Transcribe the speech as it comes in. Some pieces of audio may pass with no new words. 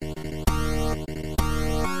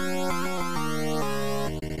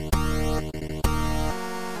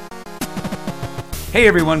Hey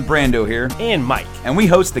everyone, Brando here. And Mike. And we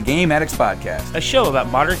host the Game Addicts Podcast, A show about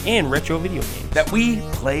modern and retro video games that we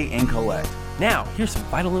play and collect. Now, here's some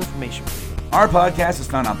vital information for you. Our podcast is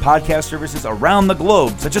found on podcast services around the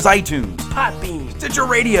globe, such as iTunes, Podbean, Stitcher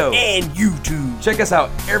Radio, and YouTube. Check us out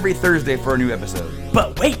every Thursday for a new episode.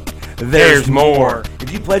 But wait, there's more.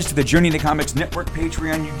 If you pledge to the Journey into Comics Network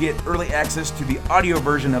Patreon, you get early access to the audio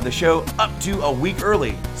version of the show up to a week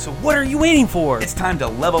early. So what are you waiting for? It's time to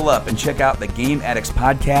level up and check out the Game Addicts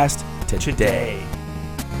Podcast today.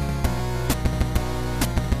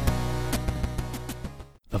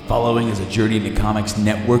 The following is a Journey into Comics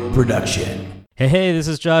Network production. Hey, this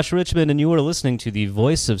is Josh Richmond, and you are listening to the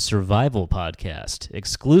Voice of Survival podcast,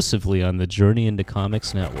 exclusively on the Journey into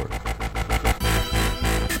Comics Network.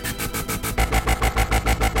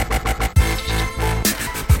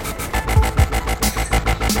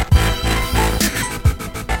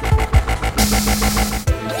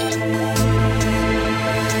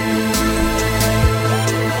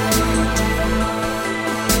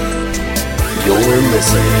 You're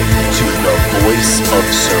listening to the Voice of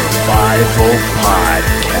Survival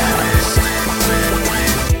podcast.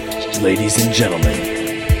 Ladies and gentlemen,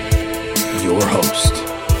 your host,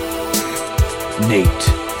 Nate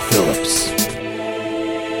Phillips.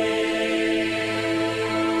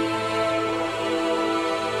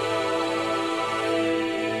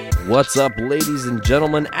 What's up, ladies and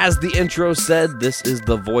gentlemen? As the intro said, this is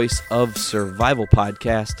the Voice of Survival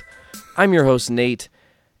podcast. I'm your host, Nate.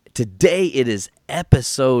 Today it is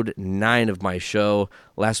episode 9 of my show.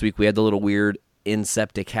 Last week we had the little weird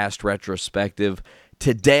Incepticast retrospective.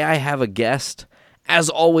 Today I have a guest. As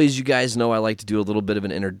always, you guys know I like to do a little bit of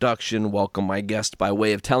an introduction, welcome my guest by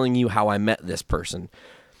way of telling you how I met this person.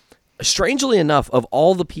 Strangely enough, of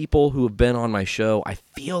all the people who have been on my show, I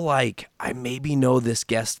feel like I maybe know this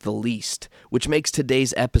guest the least, which makes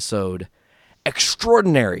today's episode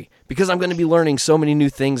extraordinary because I'm going to be learning so many new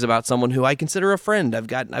things about someone who I consider a friend. I've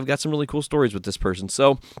got some really cool stories with this person.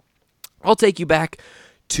 So I'll take you back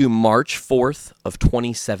to March 4th of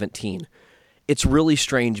 2017. It's really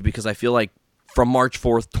strange because I feel like from March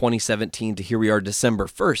 4th, 2017 to here we are December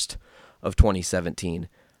 1st of 2017,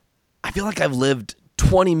 I feel like I've lived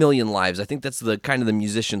 20 million lives. I think that's the kind of the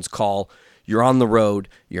musician's call. You're on the road,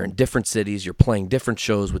 you're in different cities, you're playing different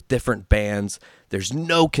shows with different bands. There's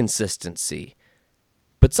no consistency.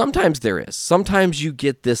 But sometimes there is. Sometimes you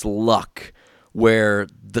get this luck where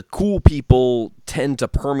the cool people tend to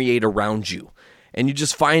permeate around you. And you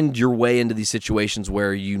just find your way into these situations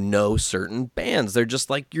where you know certain bands. They're just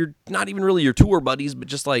like, you're not even really your tour buddies, but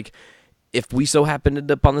just like, if we so happen to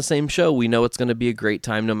end up on the same show, we know it's going to be a great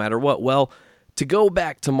time no matter what. Well, to go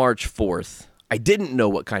back to March 4th, I didn't know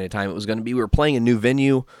what kind of time it was going to be. We were playing a new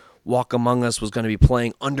venue. Walk Among Us was going to be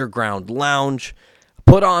playing Underground Lounge.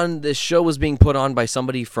 This show was being put on by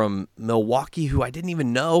somebody from Milwaukee who I didn't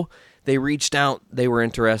even know. They reached out. They were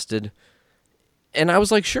interested. And I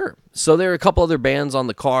was like, sure. So there are a couple other bands on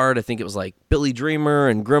the card. I think it was like Billy Dreamer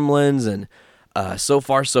and Gremlins and So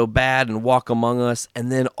Far So Bad and Walk Among Us.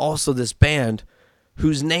 And then also this band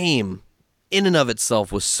whose name in and of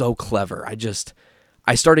itself was so clever.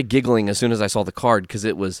 I started giggling as soon as I saw the card because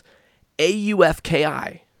it was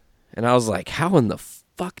AUFKI. And I was like, how in the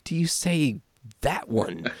fuck do you say that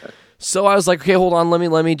one? So I was like, okay, hold on.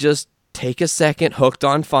 Let me just take a second. Hooked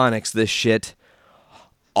on phonics, this shit.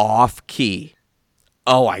 Off key.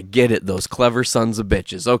 Oh, I get it. Those clever sons of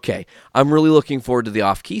bitches. Okay. I'm really looking forward to the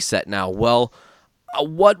off key set now. Well,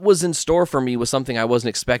 what was in store for me was something I wasn't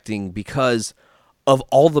expecting because of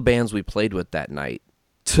all the bands we played with that night.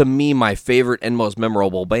 To me, my favorite and most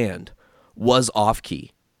memorable band was Off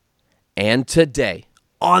Key. And today,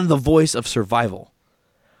 on the Voice of Survival,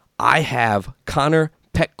 I have Connor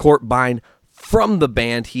Peckcourt-Bine from the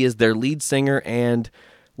band. He is their lead singer and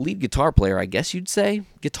lead guitar player, I guess you'd say.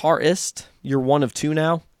 Guitarist. You're one of two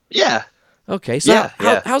now? Yeah. Okay, so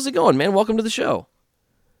yeah. How's it going, man? Welcome to the show.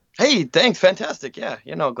 Hey, thanks. Fantastic. Yeah,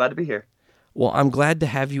 glad to be here. Well, I'm glad to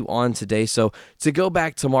have you on today. So to go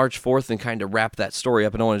back to March 4th and kind of wrap that story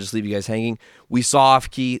up, I don't want to just leave you guys hanging. We saw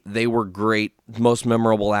Off Key. They were great. Most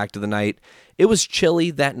memorable act of the night. It was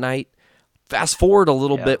chilly that night. Fast forward a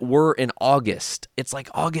little bit. We're in August. It's like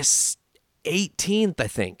August 18th, I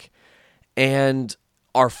think. And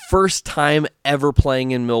our first time ever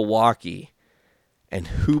playing in Milwaukee. And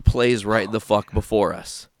who plays right the fuck before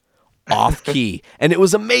us? Off Key. And it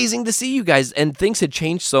was amazing to see you guys. And things had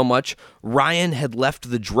changed so much. Ryan had left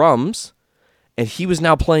the drums, and he was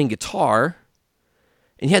now playing guitar.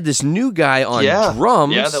 And you had this new guy on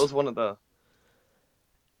drums. Yeah, that was one of the...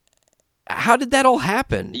 How did that all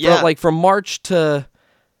happen? Yeah. From March to...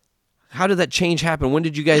 How did that change happen? When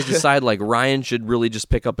did you guys decide like Ryan should really just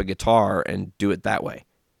pick up a guitar and do it that way?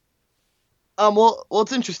 Well,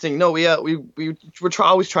 it's interesting. No, we're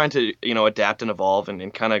always trying to, adapt and evolve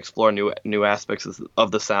and kind of explore new aspects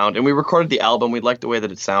of the sound. And we recorded the album. We liked the way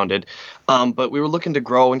that it sounded, but we were looking to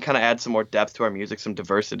grow and kind of add some more depth to our music, some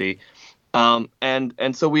diversity.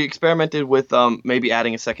 And so we experimented with maybe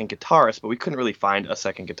adding a second guitarist, but we couldn't really find a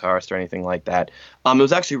second guitarist or anything like that. It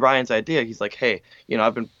was actually Ryan's idea. He's like, hey,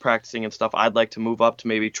 I've been practicing and stuff. I'd like to move up to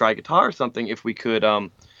maybe try guitar or something if we could,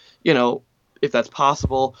 if that's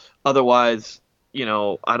possible. Otherwise,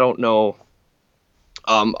 I don't know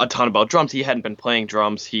a ton about drums. He hadn't been playing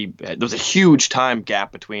drums. There was a huge time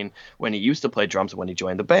gap between when he used to play drums and when he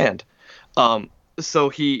joined the band. So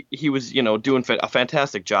he was, doing a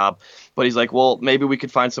fantastic job, but he's like, well, maybe we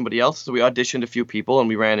could find somebody else. So we auditioned a few people, and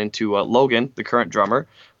we ran into Logan, the current drummer,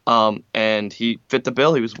 and he fit the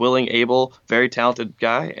bill. He was willing, able, very talented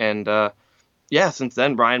guy. And since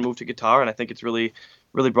then, Ryan moved to guitar, and I think it's really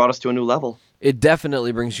brought us to a new level. It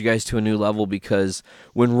definitely brings you guys to a new level, because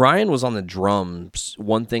when Ryan was on the drums,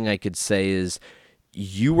 one thing I could say is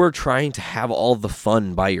you were trying to have all the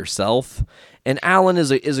fun by yourself. And Alan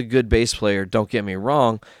is a good bass player, don't get me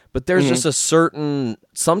wrong, but there's just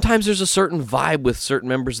sometimes there's a certain vibe with certain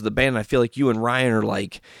members of the band. I feel like you and Ryan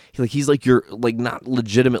are he's like your, like, not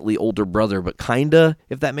legitimately older brother, but kinda,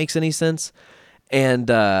 if that makes any sense. And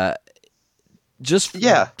just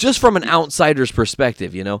from an outsider's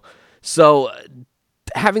perspective, So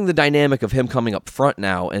having the dynamic of him coming up front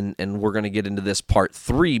now, and we're going to get into this part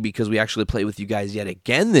 3 because we actually play with you guys yet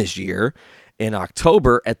again this year in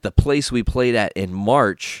October at the place we played at in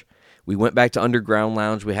March. We went back to Underground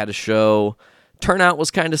Lounge. We had a show. Turnout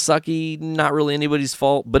was kind of sucky, not really anybody's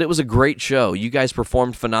fault, but it was a great show. You guys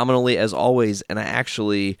performed phenomenally as always, and I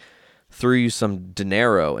actually threw you some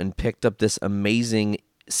dinero and picked up this amazing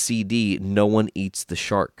CD, No One Eats the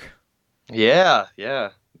Shark. Yeah.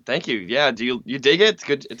 Thank you. Yeah, do you dig it? It's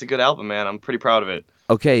good. It's a good album, man. I'm pretty proud of it.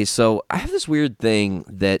 Okay, so I have this weird thing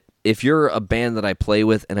that if you're a band that I play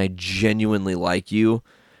with and I genuinely like you,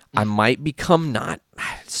 I might become not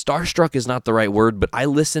starstruck is not the right word, but I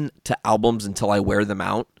listen to albums until I wear them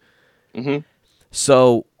out. Mm-hmm.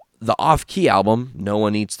 So the Off Key album, No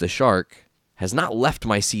One Eats the Shark, has not left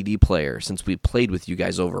my CD player since we played with you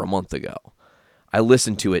guys over a month ago. I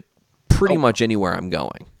listen to it pretty much anywhere I'm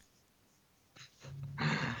going.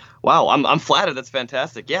 Wow, I'm flattered. That's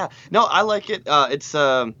fantastic. Yeah, no, I like it. It's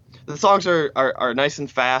the songs are nice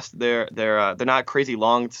and fast. They're not crazy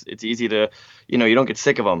long. It's easy to, you don't get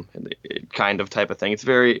sick of them, kind of type of thing. It's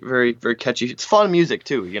very, very, very catchy. It's fun music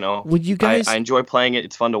too. Would you guys? I enjoy playing it.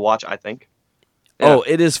 It's fun to watch, I think. Yeah. Oh,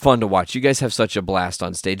 it is fun to watch. You guys have such a blast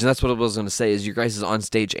on stage, and that's what I was going to say. Is your guys' on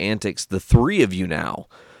stage antics? The three of you now.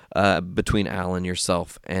 Between Alan,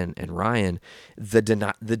 yourself, and Ryan,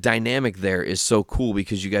 the dynamic there is so cool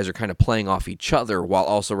because you guys are kind of playing off each other while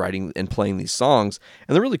also writing and playing these songs.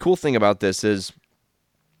 And the really cool thing about this is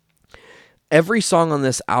every song on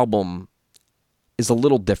this album is a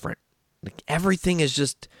little different. Like, everything is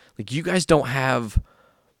just like, you guys don't have,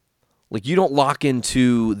 like, you don't lock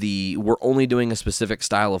into we're only doing a specific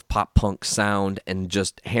style of pop punk sound and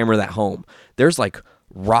just hammer that home. There's like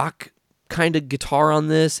rock kind of guitar on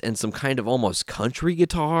this and some kind of almost country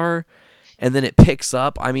guitar, and then it picks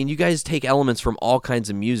up. I mean, you guys take elements from all kinds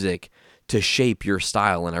of music to shape your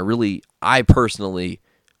style, and I personally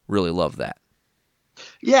really love that.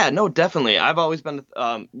 Yeah, no, definitely. I've always been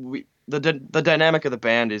the dynamic of the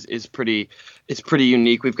band is pretty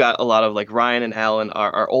unique. We've got a lot of, like, Ryan and Alan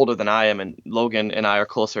are older than I am, and Logan and I are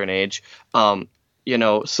closer in age.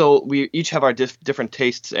 So we each have our different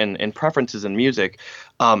tastes and preferences in music.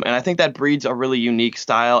 And I think that breeds a really unique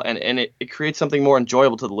style, and it creates something more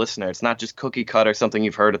enjoyable to the listener. It's not just cookie cutter, something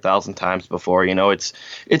you've heard 1,000 times before.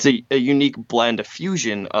 It's a unique blend, a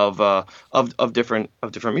fusion of different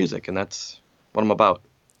music, and that's what I'm about.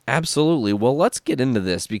 Absolutely. Well, let's get into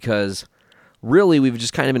this, because really we've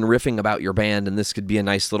just kind of been riffing about your band, and this could be a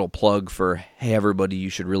nice little plug for, hey, everybody, you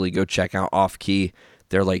should really go check out Off Key.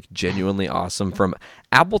 They're, like, genuinely awesome, from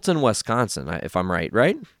Appleton, Wisconsin, if I'm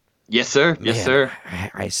right? Yes, sir. Yes, Man, sir.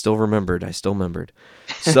 I still remembered.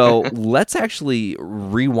 So let's actually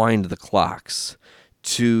rewind the clocks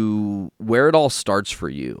to where it all starts for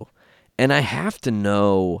you. And I have to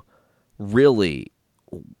know, really,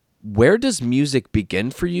 where does music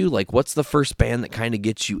begin for you? Like, what's the first band that kind of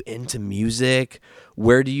gets you into music?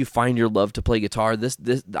 Where do you find your love to play guitar?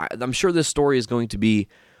 I'm sure this story is going to be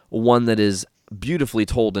one that is beautifully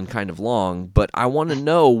told and kind of long, but I want to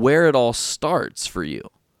know where it all starts for you.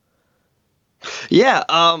 Yeah,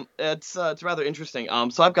 it's rather interesting.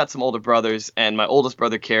 So I've got some older brothers, and my oldest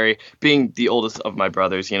brother Carrie, being the oldest of my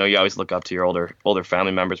brothers, you always look up to your older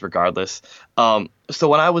family members, regardless. So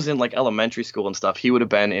when I was in like elementary school and stuff, he would have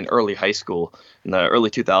been in early high school in the early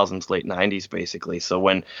 2000s, late 90s, basically. So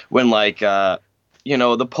when like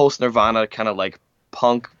the post Nirvana kind of like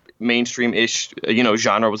punk mainstream-ish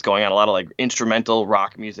genre was going on, a lot of like instrumental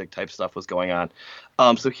rock music type stuff was going on.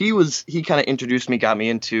 So he kind of introduced me, got me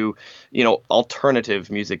into alternative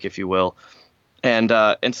music, if you will, and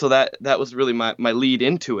so that was really my lead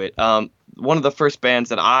into it. One of the first bands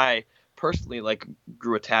that I personally like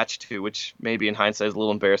grew attached to, which maybe in hindsight is a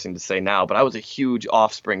little embarrassing to say now, but I was a huge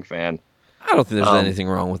Offspring fan. I don't think there's anything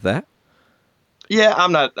wrong with that. Yeah,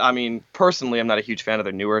 personally, I'm not a huge fan of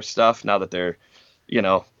their newer stuff now that they're,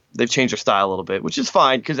 they've changed their style a little bit, which is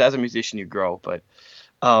fine because as a musician you grow. But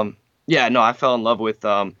yeah, no, I fell in love with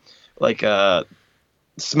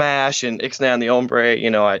Smash and Ixnay on the Hombre.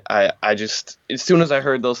 I just, as soon as I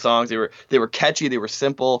heard those songs, they were catchy, they were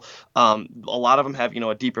simple. A lot of them have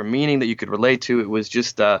a deeper meaning that you could relate to. It was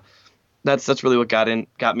just that's really what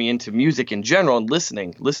got me into music in general and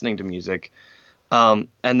listening to music. And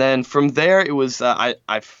then from there, it was I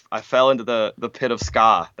fell into the pit of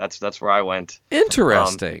ska. That's where I went.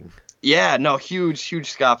 Interesting. Yeah, no, huge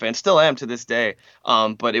ska fan. Still am to this day.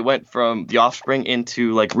 But it went from the Offspring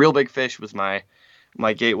into like Real Big Fish was my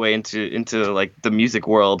gateway into like the music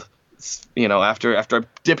world. After I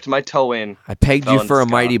dipped my toe in. I pegged you for a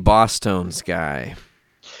mighty Boss Tones guy.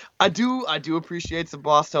 I do appreciate some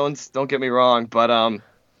Boss Tones. Don't get me wrong, but I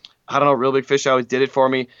don't know. Real Big Fish always did it for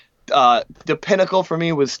me. The pinnacle for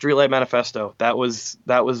me was Streetlight Manifesto. That was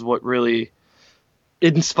what really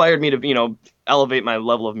it inspired me to elevate my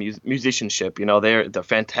level of musicianship. They're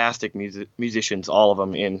fantastic musicians, all of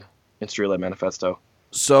them in Streetlight Manifesto.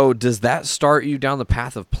 So does that start you down the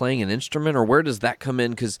path of playing an instrument, or where does that come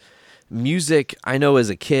in? Because music, I know as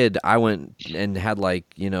a kid, I went and had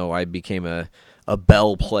I became a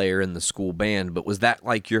bell player in the school band, but was that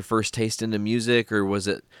like your first taste into music, or was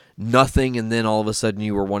it nothing and then all of a sudden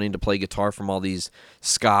you were wanting to play guitar from all these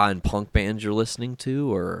ska and punk bands you're listening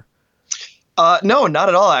to, or? No, not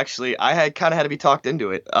at all, actually. I had to be talked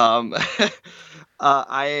into it.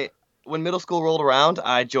 When middle school rolled around,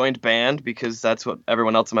 I joined band because that's what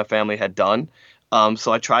everyone else in my family had done.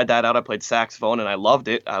 So I tried that out. I played saxophone and I loved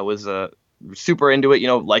it. I was super into it,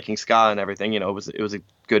 liking ska and everything. It was a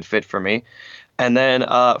good fit for me. And then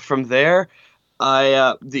from there,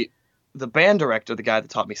 the band director, the guy that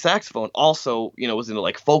taught me saxophone, also was into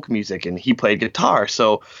like folk music and he played guitar.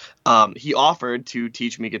 So he offered to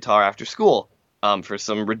teach me guitar after school for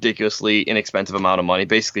some ridiculously inexpensive amount of money,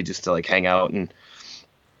 basically just to like hang out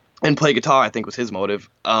and play guitar, I think was his motive.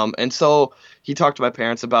 And so he talked to my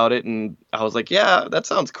parents about it, and I was like, yeah, that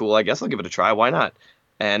sounds cool. I guess I'll give it a try. Why not?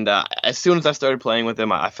 And as soon as I started playing with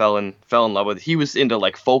him, I fell in love with it. He was into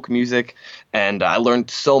like folk music, and I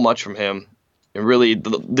learned so much from him. And really,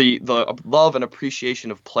 the love and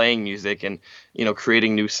appreciation of playing music and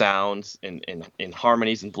creating new sounds and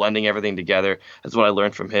harmonies and blending everything together is what I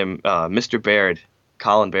learned from him. Mr. Baird,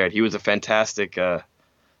 Colin Baird, he was a fantastic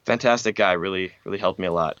guy. Really, really helped me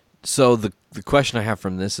a lot. So the question I have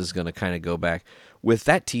from this is going to kind of go back with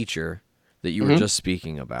that teacher that you were just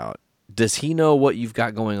speaking about. Does he know what you've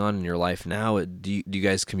got going on in your life now? Do you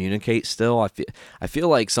guys communicate still? I feel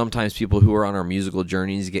like sometimes people who are on our musical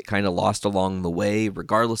journeys get kind of lost along the way,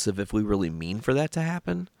 regardless of if we really mean for that to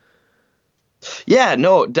happen. Yeah,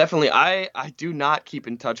 no, definitely. I do not keep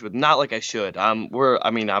in touch with, not like I should.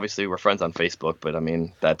 Obviously we're friends on Facebook, but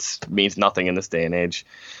that means nothing in this day and age.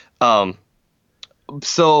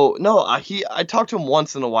 So no, I talk to him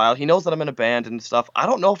once in a while. He knows that I'm in a band and stuff. I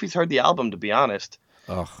don't know if he's heard the album, to be honest.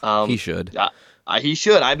 Oh, he should. He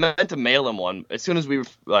should. I meant to mail him one as soon as we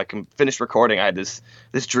finished recording. I had this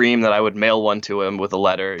dream that I would mail one to him with a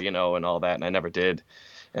letter, and all that, and I never did.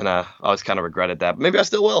 And I always kind of regretted that. But maybe I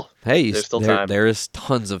still will. Hey, there's still time. There is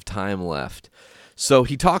tons of time left. So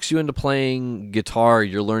he talks you into playing guitar.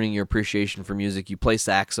 You're learning your appreciation for music. You play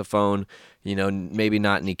saxophone. Maybe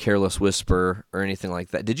not any Careless Whisper or anything like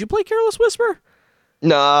that. Did you play Careless Whisper?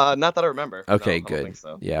 No, not that I remember. Okay, no, good. I don't think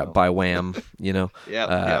so. Yeah, no. By Wham,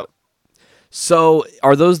 Yeah. So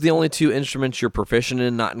are those the only two instruments you're proficient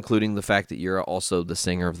in, not including the fact that you're also the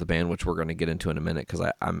singer of the band, which we're going to get into in a minute,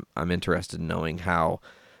 because I'm interested in knowing how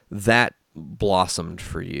that blossomed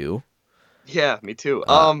for you. Yeah, me too.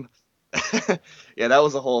 Yeah, that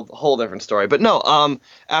was a whole different story. But no,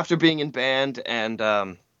 after being in band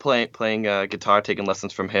and playing guitar, taking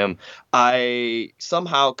lessons from him, I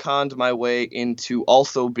somehow conned my way into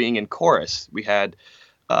also being in chorus. We had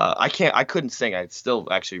I couldn't sing. I still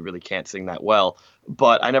actually really can't sing that well,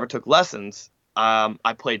 but I never took lessons.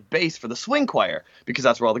 I played bass for the swing choir because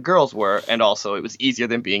that's where all the girls were, and also it was easier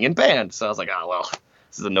than being in band. So I was like, oh well,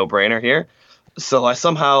 this is a no-brainer here. So I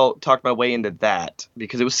somehow talked my way into that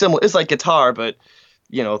because it was similar. It's like guitar, but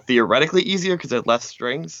theoretically easier because it had less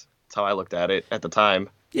strings. That's how I looked at it at the time.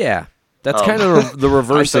 Yeah, that's kind of the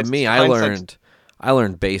reverse of me. I hindsight's-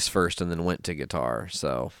 learned bass first and then went to guitar.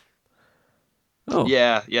 So,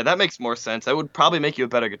 Yeah, that makes more sense. That would probably make you a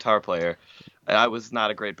better guitar player. I was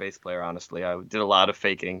not a great bass player, honestly. I did a lot of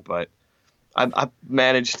faking, but I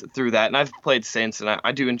managed through that, and I've played since, and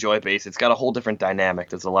I do enjoy bass. It's got a whole different dynamic.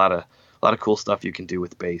 There's a lot of cool stuff you can do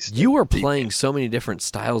with bass. You are playing so many different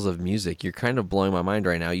styles of music. You're kind of blowing my mind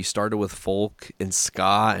right now. You started with folk and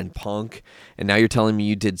ska and punk, and now you're telling me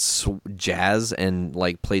you did jazz and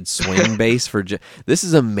like played swing bass for This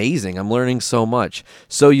is amazing. I'm learning so much.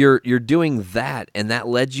 So you're doing that, and that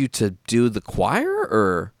led you to do the choir,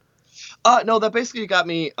 or? No, that basically got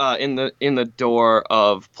me in the door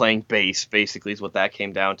of playing bass. Basically, is what that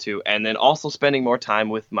came down to, and then also spending more time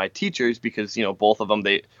with my teachers because both of them,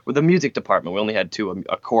 they were the music department. We only had two,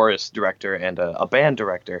 a chorus director and a band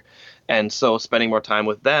director, and so spending more time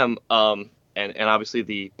with them. And obviously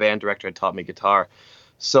the band director had taught me guitar,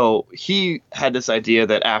 so he had this idea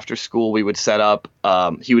that after school we would set up.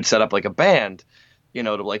 He would set up like a band.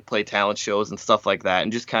 To like play talent shows and stuff like that,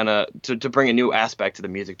 and just kind of to bring a new aspect to the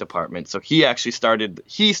music department. So he actually started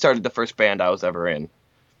the first band I was ever in.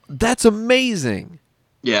 That's amazing.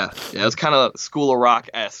 Yeah, it was kind of School of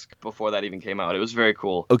Rock-esque before that even came out. It was very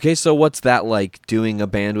cool. Okay, so what's that like, doing a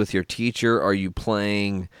band with your teacher? Are you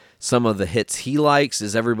playing some of the hits he likes?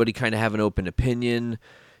 Does everybody kind of have an open opinion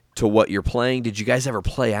to what you're playing? Did you guys ever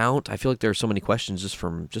play out? I feel like there are so many questions just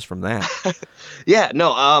from that. Yeah,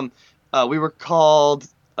 no, we were called,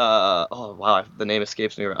 the name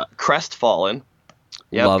escapes me. Crestfallen.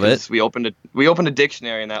 Yeah, Love it. We opened a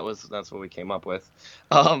dictionary, and that's what we came up with.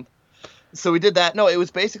 So we did that. No, it was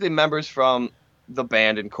basically members from the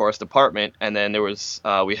band and chorus department, and then there was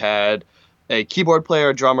we had a keyboard player,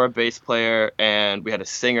 a drummer, a bass player, and we had a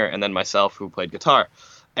singer, and then myself who played guitar.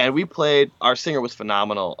 And we played. Our singer was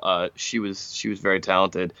phenomenal. She was very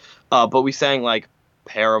talented. But we sang like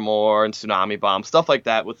Paramore and Tsunami Bomb, stuff like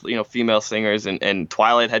that with female singers, and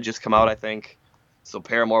Twilight had just come out, I think. So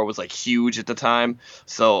Paramore was like huge at the time.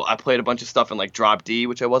 So I played a bunch of stuff in like drop D,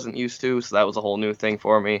 which I wasn't used to, so that was a whole new thing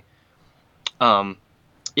for me. Learned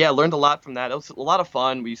a lot from that. It was a lot of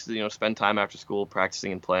fun. We used to spend time after school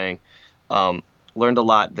practicing and playing. Learned a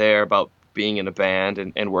lot there about being in a band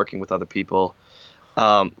and working with other people.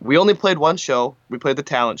 We only played one show. We played the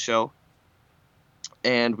talent show,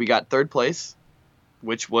 and we got third place,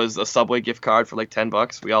 which was a Subway gift card for like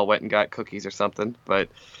 $10. We all went and got cookies or something. But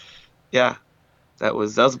yeah, that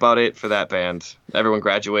was about it for that band. Everyone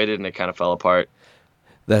graduated and it kind of fell apart.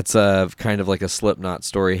 That's kind of like a Slipknot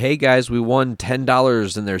story. Hey guys, we won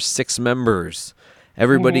 $10 and there's 6 members.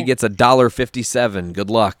 Everybody gets $1.57. Good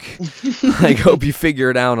luck. I hope you figure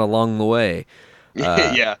it out along the way.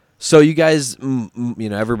 Yeah. So you guys,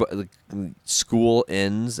 everybody, school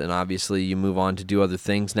ends, and obviously you move on to do other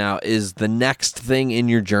things. Now, is the next thing in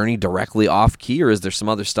your journey directly off key, or is there some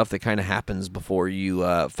other stuff that kind of happens before you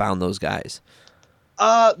found those guys?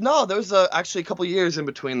 No, there was actually a couple years in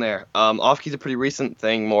between there. Off key's a pretty recent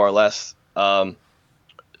thing, more or less.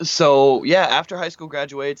 So yeah, after high school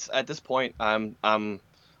graduates, at this point,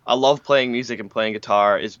 I love playing music, and playing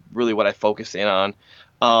guitar is really what I focus in on.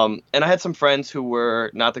 And I had some friends who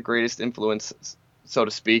were not the greatest influence, so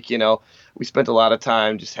to speak. We spent a lot of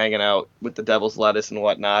time just hanging out with the Devil's Lettuce and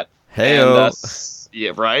whatnot. Hey-o.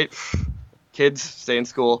 Yeah, right. Kids stay in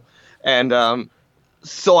school, and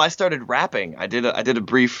so I started rapping. I did a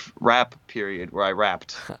brief rap period where I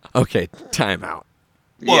rapped. Okay, time out.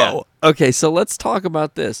 Whoa. Yeah. Okay, so let's talk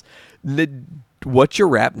about this. What's your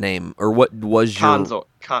rap name, or what was your... Conzor.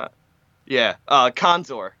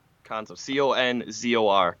 Conzor.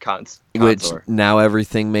 C-O-N-Z-O-R. Which Conzor. now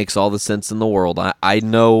everything makes all the sense in the world. I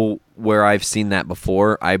know where I've seen that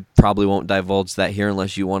before. I probably won't divulge that here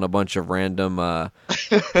unless you want a bunch of random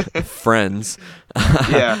friends.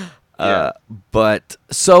 Yeah. But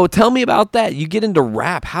so tell me about that. You get into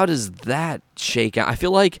rap. How does that shake out? I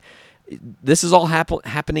feel like this is all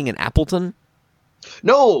happening in Appleton.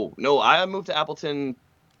 No. I moved to Appleton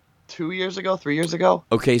 3 years ago.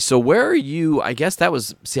 Okay, so where are you? I guess that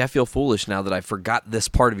was... See, I feel foolish now that I forgot this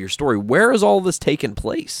part of your story. Where has all this taken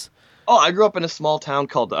place? Oh, I grew up in a small town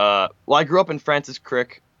called... I grew up in Francis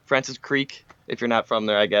Creek, if you're not from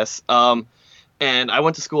there, I guess. And I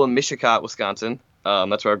went to school in Mishicot, Wisconsin.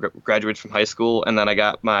 That's where I graduated from high school. And then I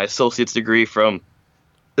got my associate's degree from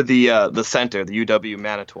the center, the UW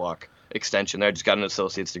Manitowoc extension there. I just got an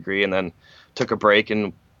associate's degree and then took a break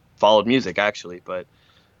and followed music, actually. But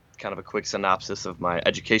kind of a quick synopsis of my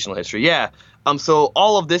educational history. Yeah. So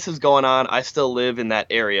all of this is going on. I still live in that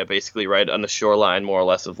area, basically right on the shoreline, more or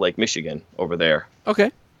less, of Lake Michigan over there.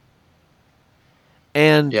 Okay.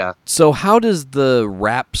 And Yeah. so how does the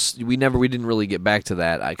raps, we didn't really get back to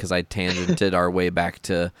that because I tangented our way back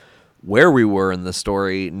to where we were in the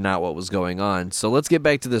story, not what was going on. So let's get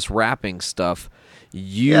back to this rapping stuff.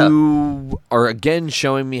 You are again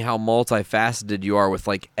showing me how multifaceted you are with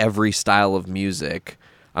like every style of music.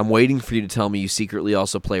 I'm waiting for you to tell me you secretly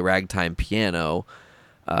also play ragtime piano.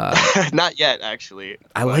 Not yet, actually.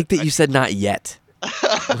 I like that you said not yet.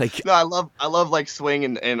 Like, No, I love like swing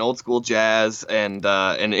and old school jazz and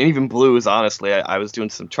even blues. Honestly, I was doing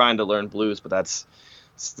trying to learn blues, but it's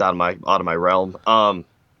out of my realm. you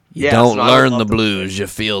Yeah, don't so I learn love the the blues, you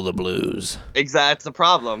feel the blues. Exactly, that's the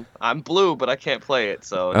problem. I'm blue, but I can't play it,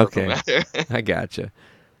 so it Okay. doesn't matter. I gotcha.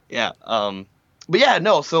 Yeah. But yeah,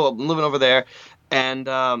 no. So I'm living over there,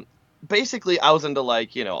 and basically I was into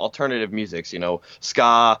like alternative musics,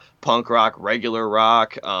 ska, punk rock, regular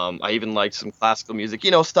rock. I even liked some classical music,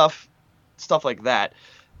 stuff like that.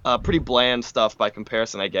 Pretty bland stuff by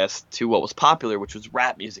comparison, I guess, to what was popular, which was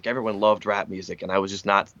rap music. Everyone loved rap music, and I was just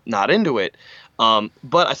not into it.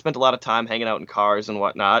 But I spent a lot of time hanging out in cars and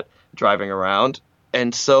whatnot, driving around.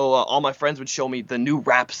 And so all my friends would show me the new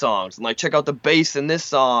rap songs and like check out the bass in this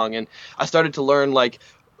song, and I started to learn like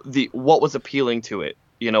what was appealing to it,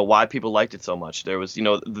 why people liked it so much. There was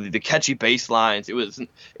the catchy bass lines. It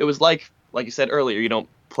was like you said earlier, you don't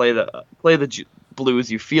play the blues,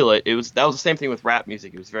 you feel it. That was the same thing with rap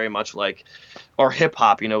music. It was very much like, or hip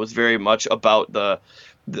hop, it was very much about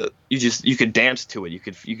you could dance to it. You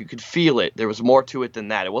could feel it. There was more to it than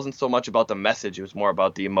that. It wasn't so much about the message. It was more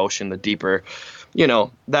about the emotion, the deeper,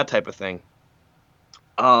 that type of thing.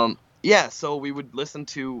 Yeah. So we would listen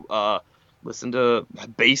to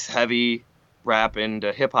bass heavy rap and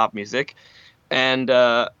hip hop music. And,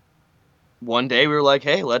 one day we were like,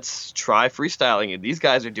 hey, let's try freestyling. These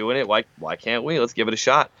guys are doing it. Why can't we? Let's give it a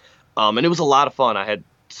shot. And it was a lot of fun. I had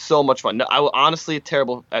so much fun. I was honestly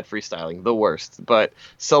terrible at freestyling, the worst, but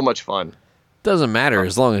so much fun. Doesn't matter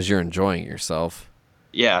as long as you're enjoying yourself.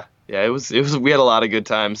 Yeah, it was. We had a lot of good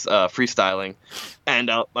times freestyling, and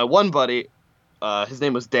my one buddy, his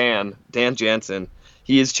name was Dan Jansen.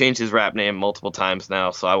 He has changed his rap name multiple times now,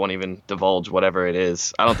 so I won't even divulge whatever it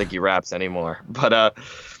is. I don't think he raps anymore, but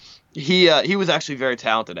he was actually very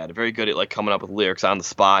talented at it, very good at like coming up with lyrics on the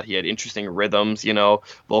spot. He had interesting rhythms,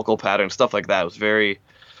 vocal patterns, stuff like that. It was very,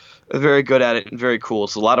 very good at it and very cool.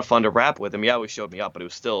 So a lot of fun to rap with him. He always showed me up, but it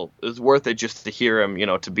was worth it just to hear him,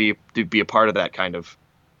 to be a part of that, kind of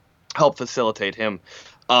help facilitate him.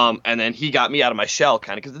 And then he got me out of my shell,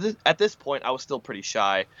 kind of, because at this point I was still pretty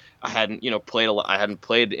shy. I hadn't played a lot. I hadn't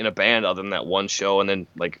played in a band other than that one show, and then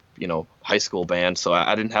high school band. So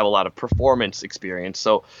I didn't have a lot of performance experience.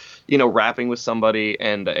 So rapping with somebody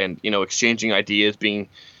and exchanging ideas, being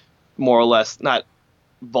more or less not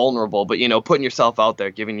vulnerable, but putting yourself out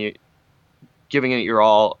there, giving it your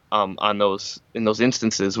all in those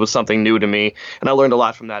instances was something new to me, and I learned a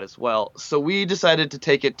lot from that as well. So we decided to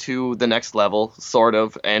take it to the next level, sort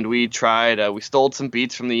of, and we stole some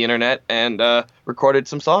beats from the internet and recorded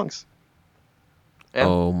some songs. Yeah.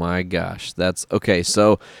 Oh my gosh, that's okay.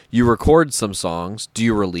 So you record some songs. Do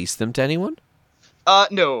you release them to anyone?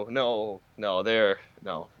 No.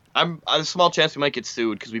 I'm a small chance we might get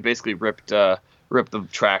sued because we basically ripped the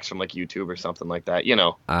tracks from like YouTube or something like that,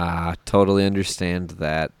 Totally understand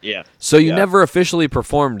that. Yeah. So you Yeah. never officially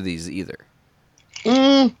performed these either?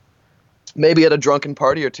 Maybe at a drunken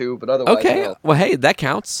party or two, but otherwise. Okay. No. Well, hey, that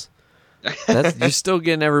counts. You're still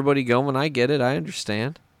getting everybody going. I get it. I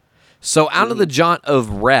understand. So out of the jaunt of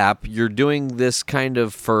rap, you're doing this kind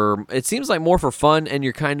of it seems like more for fun, and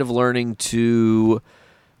you're kind of learning to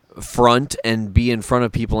front and be in front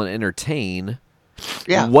of people and entertain.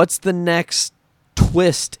 Yeah. What's the next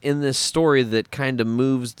twist in this story that kind of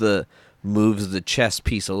moves the chess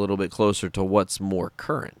piece a little bit closer to what's more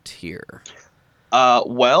current here?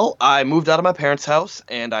 Well, I moved out of my parents' house,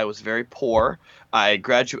 and I was very poor. I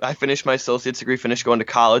finished my associate's degree, finished going to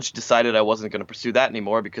college, decided I wasn't going to pursue that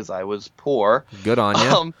anymore because I was poor. Good on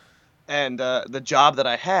you. And the job that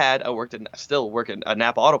I had, still work at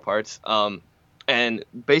Napa Auto Parts. And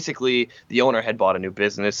basically, the owner had bought a new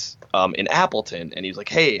business in Appleton, and he was like,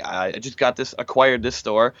 "Hey, I just acquired this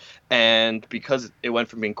store, and because it went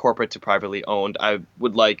from being corporate to privately owned, I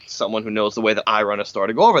would like someone who knows the way that I run a store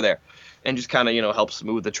to go over there, and just kind of help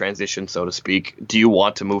smooth the transition, so to speak. Do you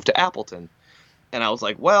want to move to Appleton?" And I was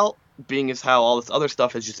like, "Well, being as how all this other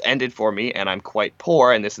stuff has just ended for me, and I'm quite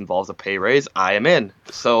poor, and this involves a pay raise, I am in.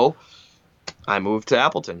 So I moved to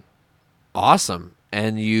Appleton. Awesome.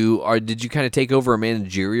 And did you kind of take over a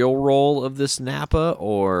managerial role of this Napa,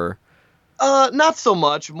 or Not so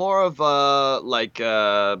much. More of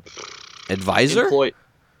advisor?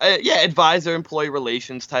 Advisor, employee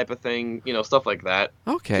relations type of thing, stuff like that.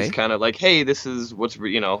 Okay. Just kind of like, hey, this is what's,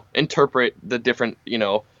 interpret the different,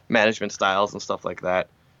 management styles and stuff like that.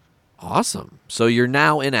 Awesome. So you're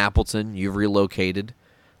now in Appleton. You've relocated.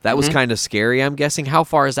 That was kind of scary, I'm guessing. How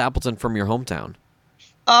far is Appleton from your hometown?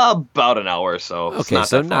 About an hour or so. It's Okay,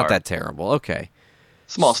 so that not far. that terrible. Okay.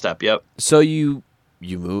 Small step, yep. So you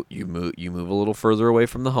move a little further away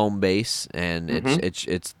from the home base, and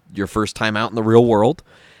it's your first time out in the real world,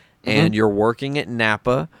 and you're working at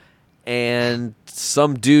Napa, and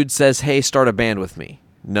some dude says, "Hey, start a band with me."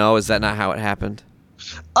 No, is that not how it happened?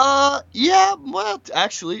 Yeah, well,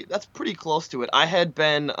 actually, that's pretty close to it. I had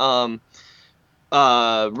been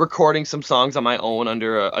recording some songs on my own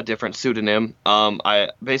under a different pseudonym.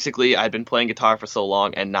 I'd been playing guitar for so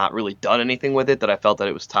long and not really done anything with it that I felt that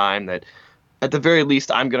it was time that, at the very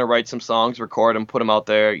least, I'm gonna write some songs, record them, put them out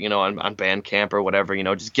there, on Bandcamp or whatever,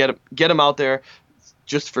 just get them out there,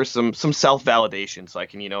 just for some self-validation, so I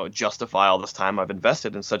can, justify all this time I've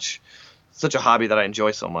invested in such a hobby that I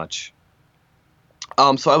enjoy so much.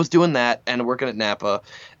 So I was doing that and working at Napa,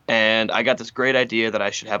 and I got this great idea that I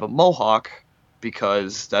should have a mohawk,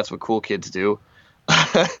 because that's what cool kids do.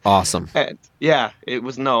 Awesome. And yeah, it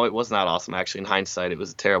was not awesome, actually. In hindsight, it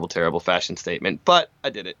was a terrible, terrible fashion statement, but I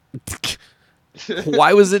did it.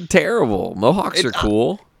 Why was it terrible? Mohawks are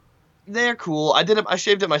cool. They're cool. I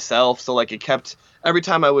shaved it myself, so it kept, every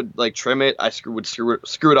time I would trim it, I would screw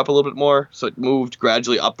it up a little bit more, so it moved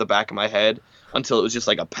gradually up the back of my head until it was just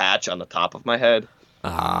like a patch on the top of my head.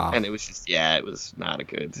 And it was just, it was not a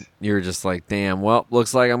good. You were just like, damn, well,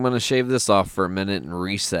 looks like I'm going to shave this off for a minute and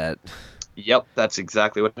reset. Yep, that's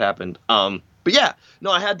exactly what happened. But yeah, no,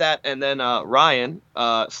 I had that, and then Ryan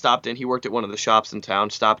stopped in. He worked at one of the shops in town,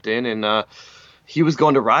 stopped in, and he was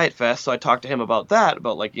going to Riot Fest, so I talked to him about that,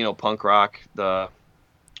 about punk rock, because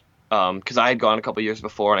I had gone a couple years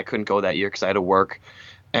before, and I couldn't go that year because I had to work.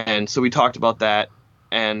 And so we talked about that,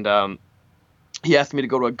 and he asked me to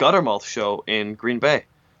go to a Guttermouth show in Green Bay.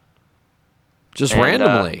 Just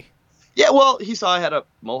randomly? Yeah, well, he saw I had a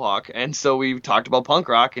mohawk, and so we talked about punk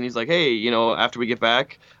rock, and he's like, hey, after we get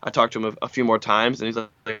back, I talked to him a few more times, and he's like,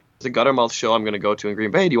 it's a Guttermouth show I'm going to go to in Green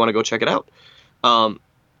Bay. Do you want to go check it out?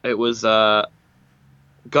 It was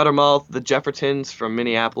Guttermouth, the Jeffertons from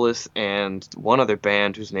Minneapolis, and one other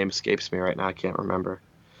band whose name escapes me right now. I can't remember.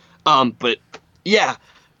 But yeah,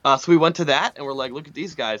 so we went to that, and we're like, look at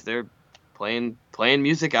these guys. They're playing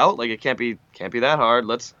music out. It can't be that hard.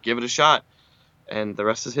 Let's give it a shot. And the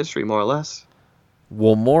rest is history, more or less.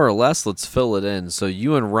 Well, more or less, let's fill it in. So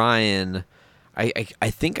you and Ryan, I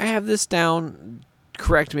think I have this down.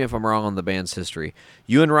 Correct me if I'm wrong on the band's history.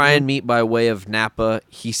 You and Ryan meet by way of Napa.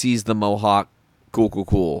 He sees the mohawk.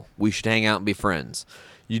 Cool. We should hang out and be friends.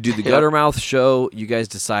 You do the Guttermouth show. You guys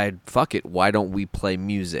decide, fuck it, why don't we play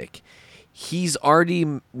music? He's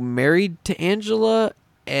already married to Angela,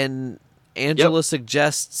 and Angela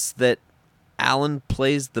suggests that Alan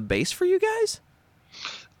plays the bass for you guys?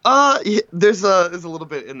 There's a little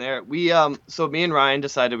bit in there. We so me and Ryan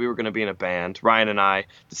decided we were going to be in a band. Ryan and I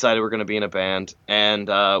decided we were going to be in a band, and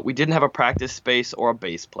we didn't have a practice space or a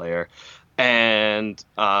bass player. And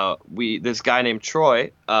this guy named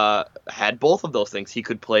Troy had both of those things. He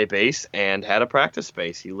could play bass and had a practice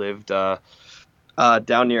space. He lived down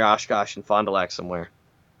near Oshkosh and Fond du Lac somewhere.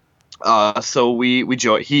 So we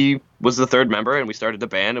joined. He was the third member, and we started the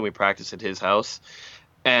band, and we practiced at his house.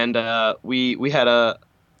 And we had a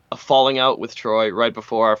falling out with Troy right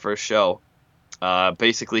before our first show.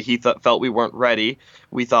 Basically, he felt we weren't ready.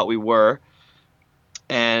 We thought we were.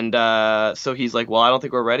 And so he's like, well, I don't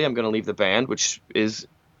think we're ready. I'm going to leave the band, which is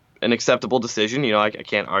an acceptable decision. I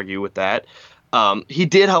can't argue with that. He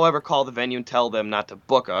did, however, call the venue and tell them not to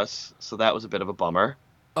book us. So that was a bit of a bummer.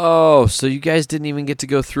 Oh, so you guys didn't even get to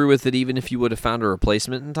go through with it even if you would have found a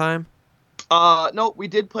replacement in time? No, we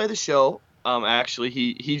did play the show. Actually,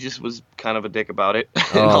 he just was kind of a dick about it.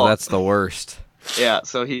 Oh, that's the worst. Yeah,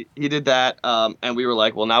 so he did that, and we were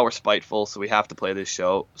like, well, now we're spiteful, so we have to play this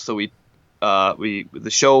show. So the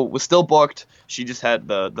show was still booked. She just had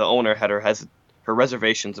the owner had her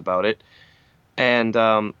reservations about it,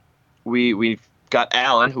 and we got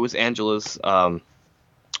Alan, who was Angela's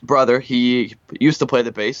brother. He used to play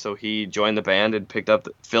the bass, so he joined the band and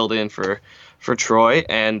filled in for Troy,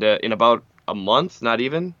 and in about a month, not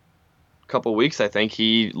even. couple weeks, I think,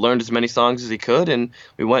 he learned as many songs as he could, and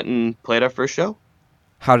we went and played our first show.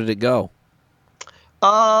 How did it go?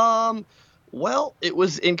 Well, it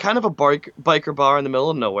was in kind of a biker bar in the middle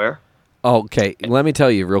of nowhere. Okay, let me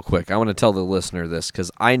tell you real quick. I want to tell the listener this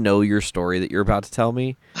because I know your story that you're about to tell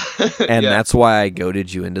me, and that's why I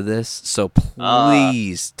goaded you into this. So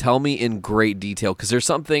please tell me in great detail because there's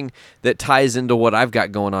something that ties into what I've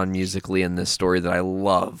got going on musically in this story that I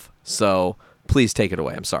love. So please take it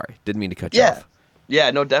away. I'm sorry. Didn't mean to cut you off.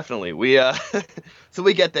 Yeah, no, definitely. We so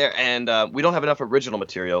we get there and we don't have enough original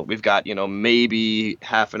material. We've got, maybe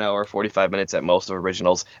half an hour, 45 minutes at most of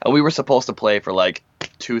originals, and we were supposed to play for like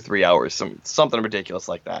 2-3 hours, something ridiculous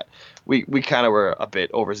like that. We kind of were a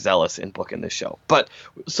bit overzealous in booking this show, but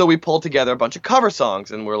so we pulled together a bunch of cover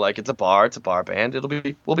songs, and we're like, it's a bar band,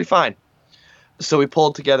 we'll be fine. So we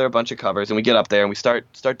pulled together a bunch of covers, and we get up there and we start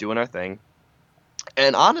doing our thing,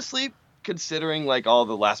 and honestly, considering like all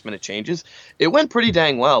the last minute changes, it went pretty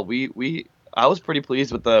dang well. I was pretty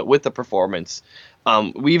pleased with the performance.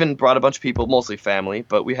 We even brought a bunch of people, mostly family,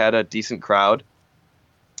 but we had a decent crowd.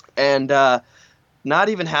 And not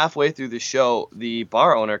even halfway through the show, the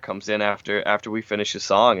bar owner comes in after we finish a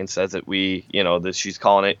song and says that that she's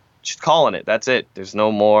calling it. That's it. There's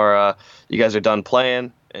no more. You guys are done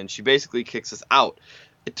playing, and she basically kicks us out.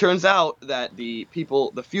 It turns out that the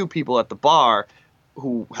few people at the bar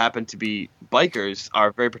who happen to be bikers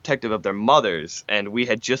are very protective of their mothers, and we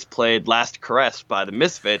had just played Last Caress by the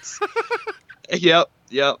Misfits. Yep,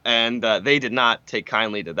 and they did not take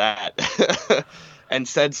kindly to that and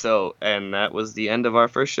said so, and that was the end of our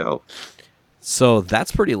first show. So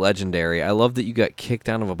that's pretty legendary. I love that you got kicked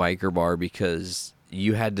out of a biker bar because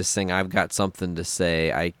you had to sing I've Got Something to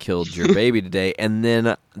Say, I Killed Your Baby Today, and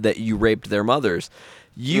then that you raped their mothers.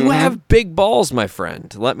 You have big balls, my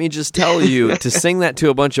friend. Let me just tell you, to sing that to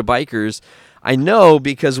a bunch of bikers, I know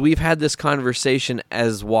because we've had this conversation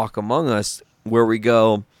as Walk Among Us where we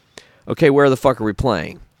go, okay, where the fuck are we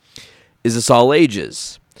playing? Is this all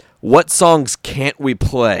ages? What songs can't we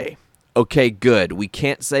play? Okay, good. We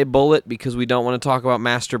can't say Bullet because we don't want to talk about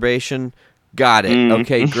masturbation. Got it.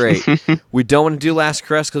 Okay, great. We don't want to do Last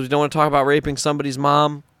Caress because we don't want to talk about raping somebody's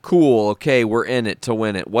mom. Cool. Okay, we're in it to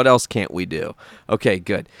win it. What else can't we do? Okay,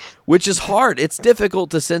 good. Which is hard. It's difficult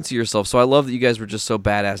to censor yourself. So I love that you guys were just so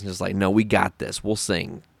badass and just like, no, we got this. We'll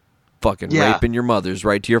sing fucking raping your mothers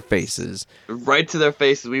right to your faces. Right to their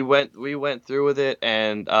faces. We went through with it,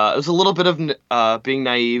 and it was a little bit of being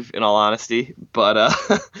naive, in all honesty. But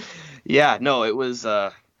yeah, no, it was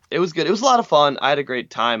good. It was a lot of fun. I had a great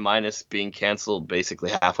time, minus being canceled basically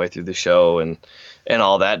halfway through the show and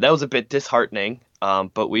all that. That was a bit disheartening.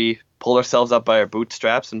 But we pulled ourselves up by our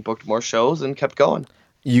bootstraps and booked more shows and kept going.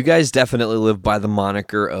 You guys definitely live by the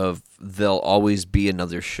moniker of there'll always be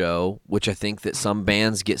another show, which I think that some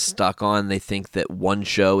bands get stuck on. They think that one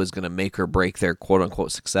show is going to make or break their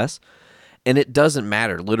quote-unquote success. And it doesn't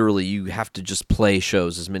matter. Literally, you have to just play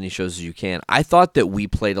shows, as many shows as you can. I thought that we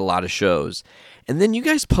played a lot of shows. And then you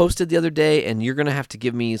guys posted the other day, and you're going to have to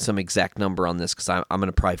give me some exact number on this because I'm going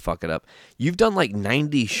to probably fuck it up. You've done like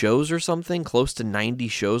 90 shows or something, close to 90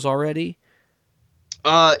 shows already?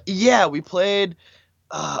 Yeah, we played...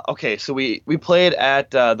 okay, so we played at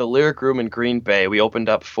the Lyric Room in Green Bay. We opened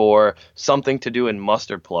up for Something to Do in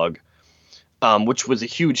Mustard Plug, which was a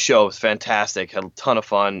huge show. It was fantastic. Had a ton of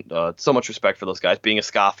fun. So much respect for those guys. Being a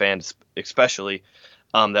ska fan especially,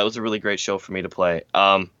 that was a really great show for me to play.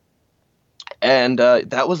 And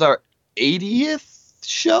that was our 80th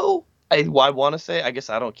show, I want to say. I guess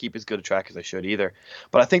I don't keep as good a track as I should either.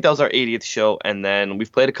 But I think that was our 80th show, and then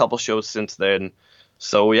we've played a couple shows since then.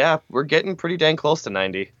 So, yeah, we're getting pretty dang close to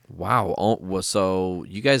 90. Wow. So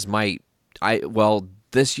you guys might...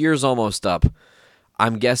 this year's almost up.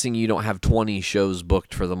 I'm guessing you don't have 20 shows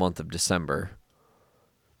booked for the month of December.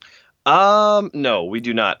 No, we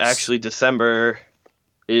do not. Actually, December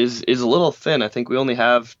is a little thin. I think we only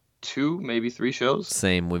have 2, maybe 3 shows.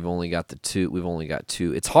 Same. We've only got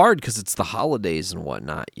 2. It's hard because it's the holidays and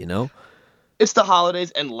whatnot, you know? It's the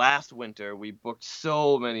holidays, and last winter we booked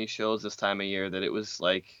so many shows this time of year that it was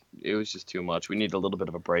just too much. We need a little bit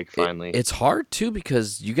of a break finally. It's hard too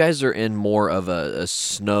because you guys are in more of a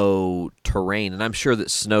snow terrain, and I'm sure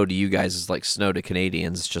that snow to you guys is like snow to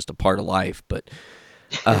Canadians. It's just a part of life, but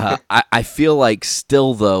I feel like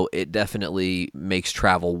still though it definitely makes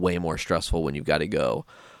travel way more stressful when you've got to go.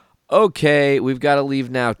 Okay, we've got to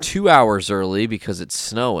leave now 2 hours early because it's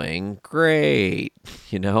snowing. Great,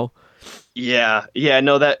 you know. Yeah,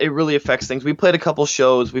 no, that it really affects things. We played a couple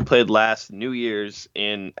shows. We played last New Year's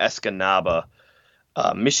in Escanaba,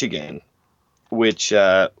 Michigan, which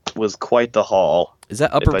was quite the haul. Is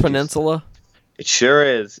that Upper Peninsula? It sure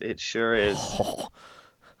is. It sure is.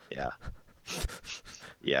 Yeah.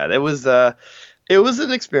 Yeah, it was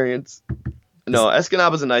an experience. No,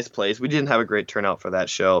 Escanaba a nice place. We didn't have a great turnout for that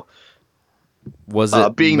show. Was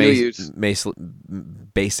it being New Year's?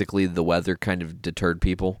 Basically, the weather kind of deterred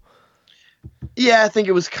people? Yeah, I think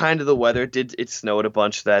it was kind of the weather. It snowed a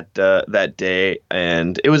bunch that day,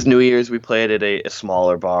 and it was New Year's. We played at a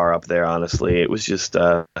smaller bar up there. Honestly, it was just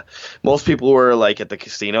most people were like at the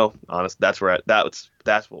casino. That's what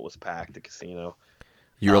was packed. The casino.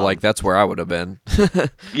 You were like, that's where I would have been.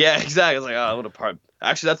 Yeah, exactly. I was like, oh, I would have.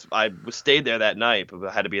 Actually, I stayed there that night, but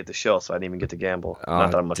I had to be at the show, so I didn't even get to gamble. Not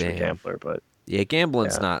that I'm much of a gambler, but yeah,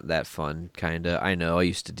 gambling's not that fun. Kinda. I know. I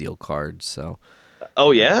used to deal cards, so.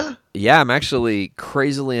 Oh yeah? Yeah, I'm actually,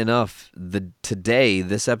 crazily enough,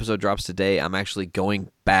 this episode drops today, I'm actually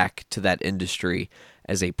going back to that industry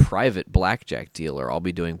as a private blackjack dealer. I'll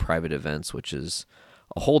be doing private events, which is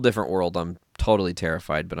a whole different world. I'm totally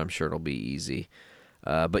terrified, but I'm sure it'll be easy.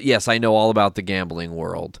 But yes, I know all about the gambling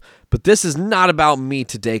world. But this is not about me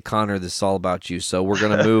today, Connor. This is all about you. So we're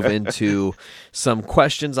going to move into some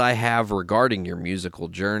questions I have regarding your musical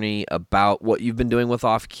journey, about what you've been doing with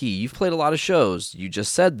Off Key. You've played a lot of shows. You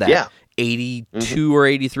just said that. Yeah. 82 or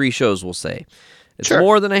 83 shows, we'll say. It's Sure.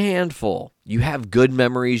 more than a handful. You have good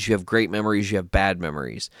memories. You have great memories. You have bad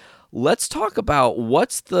memories. Let's talk about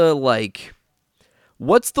what's the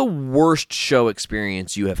worst show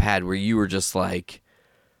experience you have had where you were just like,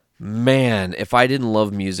 man, if I didn't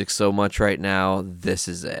love music so much right now, this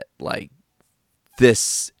is it. Like,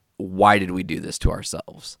 why did we do this to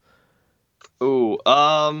ourselves? Ooh,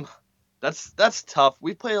 that's tough.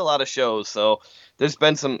 We played a lot of shows, so there's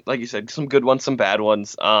been some, like you said, some good ones, some bad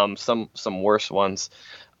ones, some worse ones.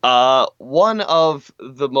 One of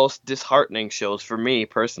the most disheartening shows for me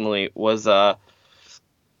personally was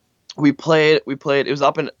we played. It was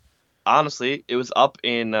up in. Honestly, it was up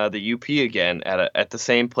in the UP again at the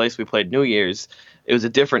same place we played New Year's. It was a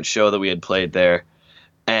different show that we had played there,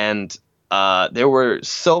 and there were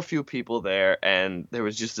so few people there, and there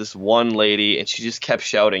was just this one lady, and she just kept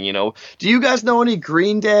shouting, do you guys know any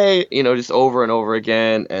Green Day? Just over and over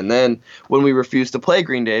again. And then when we refused to play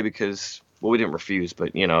Green Day because, well, we didn't refuse,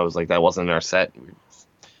 but it was like that wasn't in our set. We were,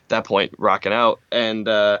 at that point, rocking out, and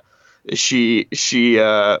she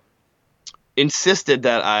insisted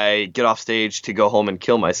that I get off stage to go home and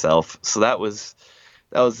kill myself. So that was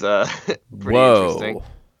pretty interesting.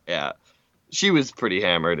 Yeah, she was pretty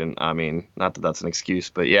hammered, and I mean, not that that's an excuse,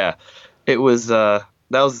 but yeah, it was that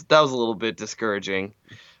was a little bit discouraging,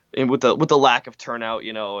 and with the lack of turnout,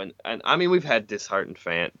 and I mean, we've had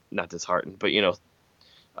not disheartened, but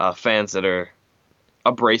fans that are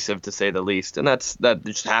abrasive to say the least, and that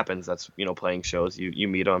just happens. That's playing shows, you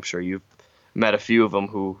meet them. I'm sure you've met a few of them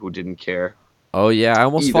who didn't care. Oh, yeah. I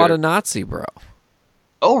almost fought a Nazi, bro.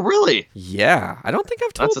 Oh, really? Yeah. I don't think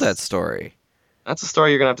I've told that story. That's a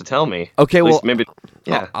story you're going to have to tell me. Okay, well, maybe.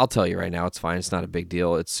 Yeah. I'll tell you right now. It's fine. It's not a big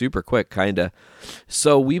deal. It's super quick, kind of.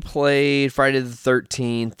 So we played Friday the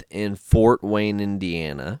 13th in Fort Wayne,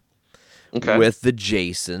 Indiana, with the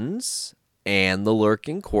Jasons and the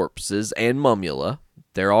Lurking Corpses and Mumula.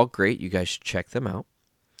 They're all great. You guys should check them out.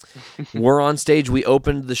 We're on stage. We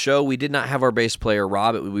opened the show. We did not have our bass player,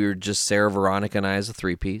 Rob. We were just Sarah, Veronica, and I as a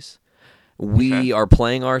three-piece. We are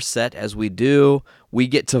playing our set as we do. We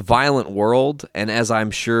get to Violent World, and as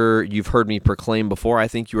I'm sure you've heard me proclaim before, I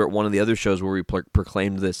think you were at one of the other shows where we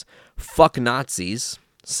proclaimed this, fuck Nazis.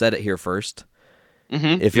 Said it here first.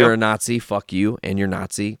 If you're a Nazi, fuck you and you're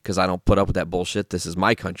Nazi, because I don't put up with that bullshit. This is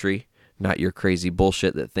my country, not your crazy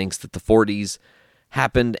bullshit that thinks that the 40s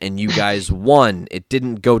happened and you guys won. It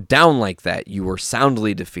didn't go down like that. You were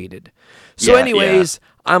soundly defeated. So anyways,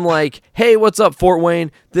 I'm like, hey, what's up, Fort Wayne?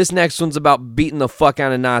 This next one's about beating the fuck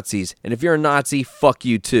out of Nazis. And if you're a Nazi, fuck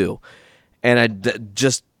you too. And I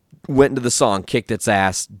just went into the song, kicked its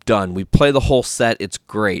ass, done. We play the whole set. It's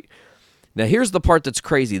great. Now, here's the part that's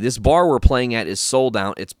crazy. This bar we're playing at is sold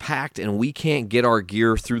out. It's packed, and we can't get our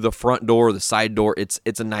gear through the front door or the side door. It's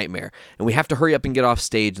a nightmare. And we have to hurry up and get off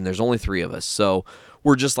stage, and there's only 3 of us. So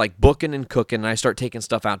we're just like booking and cooking, and I start taking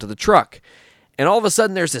stuff out to the truck. And all of a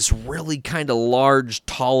sudden, there's this really kind of large,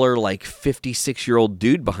 taller, like 56-year-old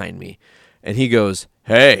dude behind me. And he goes,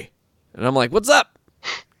 hey. And I'm like, what's up?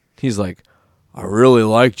 He's like, I really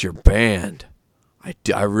liked your band.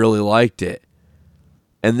 I really liked it.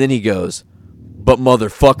 And then he goes, but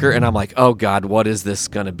motherfucker. And I'm like, oh, God, what is this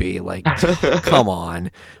going to be? Like, come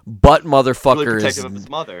on. But motherfucker really protective is of his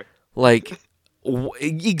mother. Like,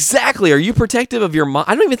 exactly. Are you protective of your mom?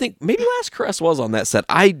 I don't even think, maybe Last Caress was on that set.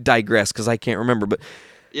 I digress because I can't remember. But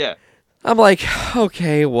yeah, I'm like,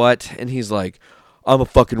 okay, what? And he's like, I'm a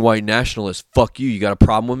fucking white nationalist. Fuck you. You got a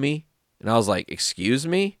problem with me? And I was like, excuse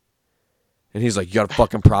me? And he's like, you got a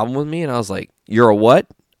fucking problem with me? And I was like, you're a what?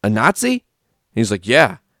 A Nazi? And he's like,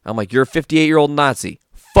 yeah. I'm like, you're a 58-year-old Nazi.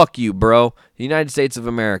 Fuck you, bro. The United States of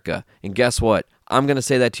America. And guess what? I'm going to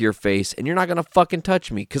say that to your face, and you're not going to fucking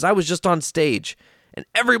touch me because I was just on stage. And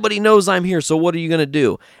everybody knows I'm here, so what are you going to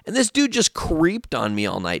do? And this dude just creeped on me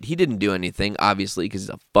all night. He didn't do anything, obviously, because he's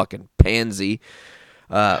a fucking pansy.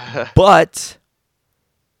 But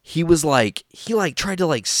he was like, tried to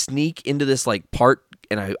like sneak into this like part,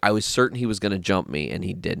 and I was certain he was going to jump me, and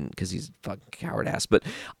he didn't because he's a fucking coward ass. But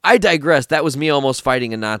I digress. That was me almost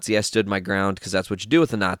fighting a Nazi. I stood my ground because that's what you do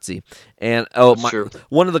with a Nazi. And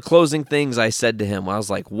one of the closing things I said to him, I was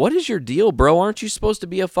like, what is your deal, bro? Aren't you supposed to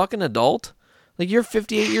be a fucking adult? Like, you're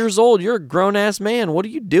 58 years old. You're a grown-ass man. What are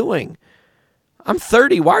you doing? I'm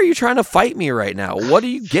 30. Why are you trying to fight me right now? What are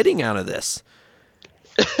you getting out of this?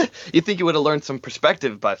 You think you would have learned some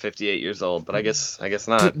perspective by 58 years old, but I guess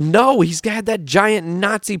not. No, he's had that giant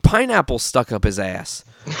Nazi pineapple stuck up his ass.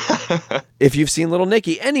 If you've seen Little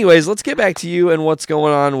Nicky. Anyways, let's get back to you and what's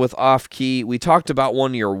going on with Off Key. We talked about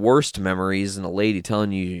one of your worst memories and a lady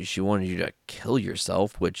telling you she wanted you to kill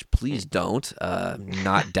yourself, which please don't.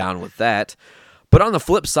 Not down with that. But on the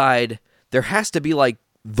flip side, there has to be like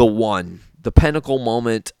the pinnacle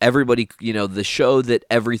moment, everybody, the show that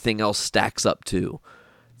everything else stacks up to,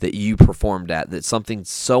 that you performed at, that's something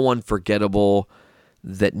so unforgettable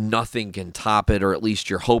that nothing can top it, or at least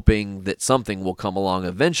you're hoping that something will come along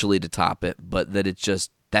eventually to top it, but that it's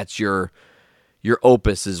just, that's your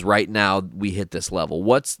opus is right now we hit this level.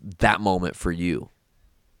 What's that moment for you?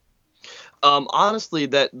 Honestly,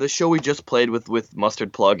 that the show we just played with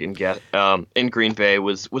Mustard Plug in Green Bay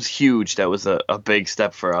was huge. That was a big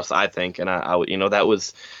step for us, I think, and I that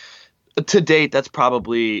was, to date, that's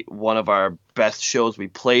probably one of our best shows. We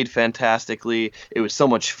played fantastically. It was so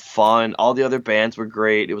much fun. All the other bands were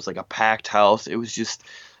great. It was like a packed house. It was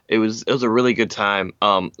a really good time.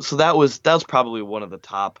 So that was probably one of the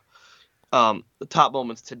top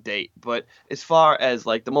moments to date. But as far as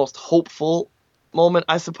like the most hopeful moment,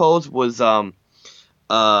 I suppose, was it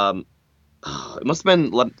must have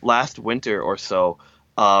been last winter or so.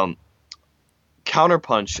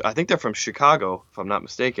 Counterpunch, I think they're from Chicago, if I'm not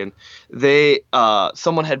mistaken. They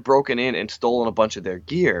someone had broken in and stolen a bunch of their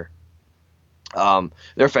gear. They're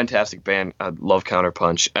a fantastic band. I love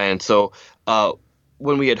Counterpunch. And so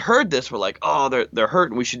when we had heard this, we're like, oh, they're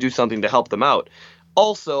hurt and we should do something to help them out.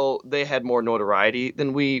 Also, they had more notoriety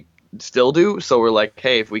than we still do, so we're like,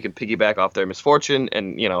 hey, if we could piggyback off their misfortune,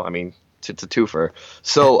 and it's a twofer.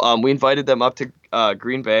 So we invited them up to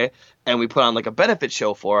Green Bay, and we put on like a benefit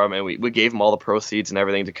show for them, and we gave them all the proceeds and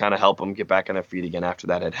everything to kind of help them get back on their feet again after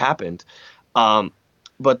that had happened.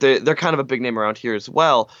 But they're kind of a big name around here as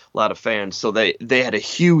well, a lot of fans, so they had a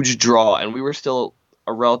huge draw, and we were still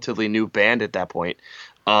a relatively new band at that point.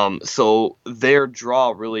 So their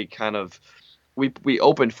draw really kind of, we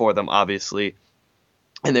opened for them, obviously,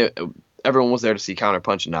 and everyone was there to see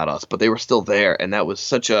Counterpunch and not us, but they were still there, and that was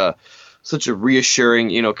such a reassuring,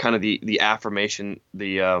 kind of the affirmation.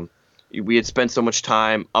 We had spent so much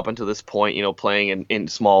time up until this point, playing in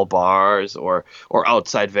small bars or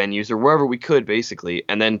outside venues or wherever we could, basically,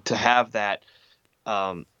 and then to have that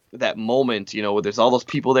moment, where there's all those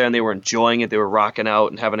people there and they were enjoying it, they were rocking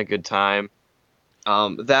out and having a good time.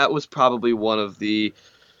 That was probably one of the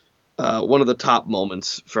top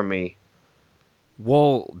moments for me.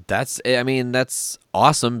 Well, that's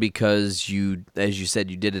awesome because you, as you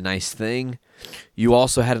said, you did a nice thing. You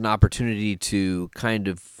also had an opportunity to kind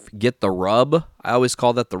of get the rub. I always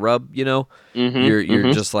call that the rub,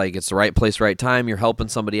 You're just like, it's the right place, right time. You're helping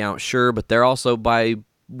somebody out, sure, but they're also by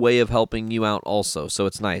way of helping you out also. So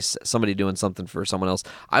it's nice, somebody doing something for someone else.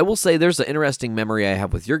 I will say there's an interesting memory I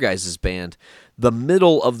have with your guys' band. The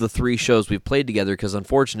middle of the 3 shows we've played together, because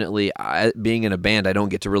unfortunately, being in a band, I don't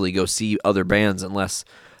get to really go see other bands unless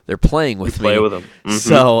they're playing with me. Play with them. Mm-hmm.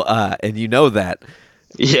 So, and you know that.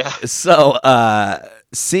 Yeah. So,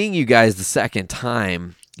 seeing you guys the second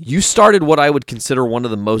time, you started what I would consider one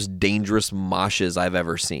of the most dangerous moshes I've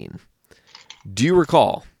ever seen. Do you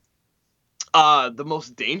recall? The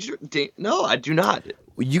most dangerous? No, I do not.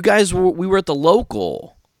 You guys we were at the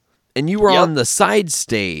local, and you were on the side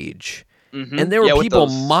stage, and there were people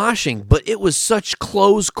moshing, but it was such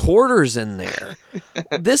close quarters in there.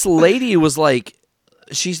 This lady was like,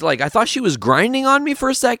 she's like, I thought she was grinding on me for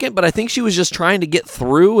a second, but I think she was just trying to get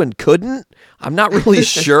through and couldn't. I'm not really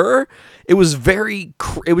sure. It was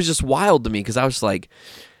it was just wild to me because I was like,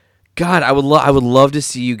 God, I would love to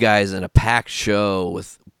see you guys in a packed show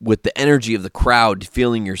with the energy of the crowd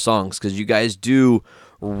feeling your songs, because you guys do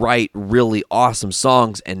write really awesome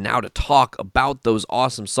songs. And now to talk about those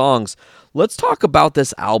awesome songs, let's talk about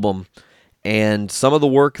this album and some of the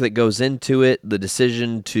work that goes into it, the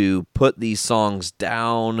decision to put these songs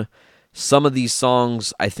down. Some of these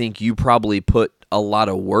songs I think you probably put a lot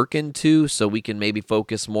of work into, so we can maybe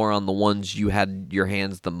focus more on the ones you had your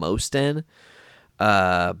hands the most in.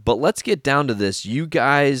 But let's get down to this. You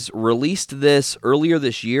guys released this earlier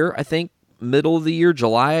this year, I think, middle of the year,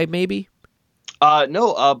 July maybe?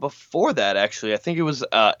 No, before that, actually. I think it was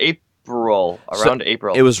April, around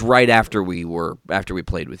April. It was right after we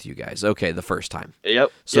played with you guys. Okay, the first time.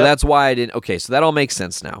 Yep. So that's why I didn't. Okay, so that all makes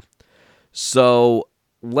sense now. So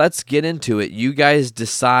let's get into it. You guys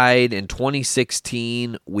decide in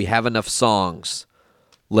 2016 we have enough songs.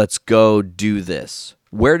 Let's go do this.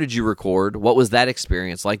 Where did you record? What was that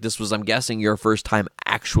experience like? This was, I'm guessing, your first time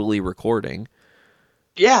actually recording.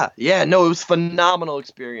 Yeah, no, it was a phenomenal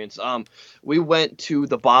experience. We went to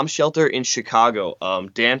the bomb shelter in Chicago.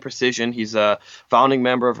 Dan Precision, he's a founding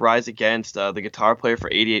member of Rise Against, the guitar player for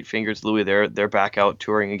 88 Fingers Louie. They're back out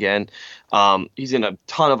touring again. He's in a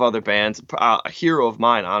ton of other bands. A hero of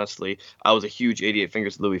mine, honestly. I was a huge 88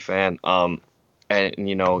 Fingers Louie fan. And,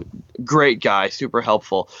 you know, great guy, super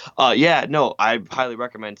helpful. I highly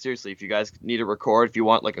recommend, seriously, if you guys need to record, if you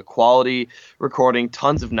want like a quality recording,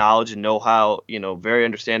 tons of knowledge and know-how, you know, very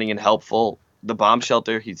understanding and helpful. The bomb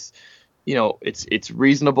shelter, he's, you know, it's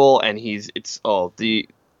reasonable, and the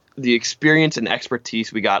experience and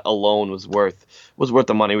expertise we got alone was worth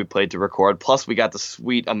the money we paid to record. Plus we got the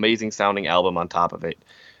sweet, amazing sounding album on top of it.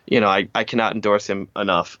 You know, I cannot endorse him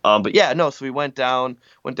enough. So we went down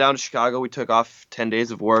to Chicago. We took off 10 days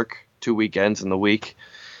of work, 2 weekends in the week,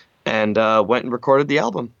 and went and recorded the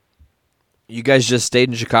album. You guys just stayed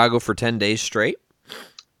in Chicago for 10 days straight?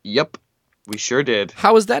 Yep, we sure did.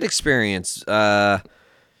 How was that experience?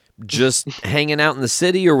 Just hanging out in the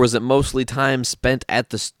city, or was it mostly time spent at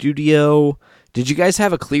the studio? Did you guys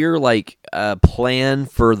have a clear plan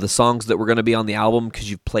for the songs that were going to be on the album because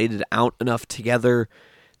you've played it out enough together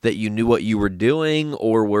that you knew what you were doing,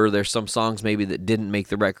 or were there some songs maybe that didn't make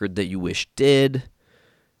the record that you wish did?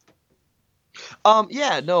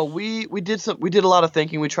 We did a lot of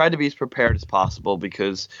thinking. We tried to be as prepared as possible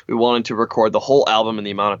because we wanted to record the whole album in the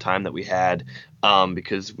amount of time that we had,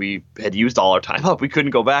 because we had used all our time up. We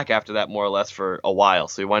couldn't go back after that, more or less, for a while.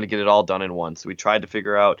 So we wanted to get it all done in one. So we tried to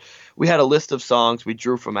figure out, we had a list of songs we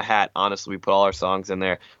drew from a hat. Honestly, we put all our songs in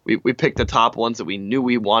there. We picked the top ones that we knew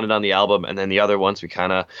we wanted on the album, and then the other ones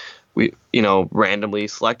we randomly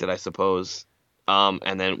selected, I suppose.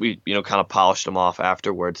 And then we, kind of polished them off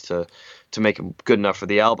afterwards to make them good enough for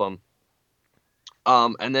the album.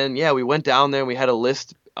 And then, we went down there and we had a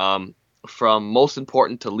list from most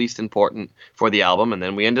important to least important for the album. And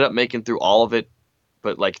then we ended up making through all of it,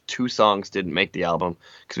 but like 2 songs didn't make the album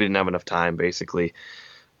because we didn't have enough time, basically.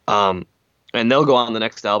 And they'll go on the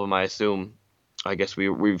next album, I assume. I guess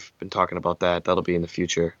we've been talking about that. That'll be in the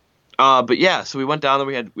future. So we went down there.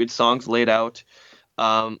 We had songs laid out.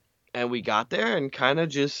 And we got there and kind of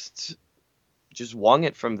just wung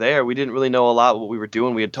it from there. We didn't really know a lot what we were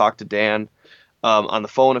doing. We had talked to Dan on the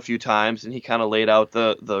phone a few times, and he kind of laid out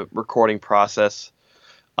the recording process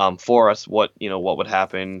for us. What would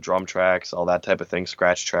happen, drum tracks, all that type of thing,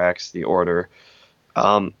 scratch tracks, the order,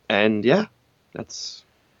 that's.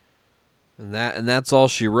 And that's all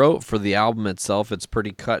she wrote for the album itself. It's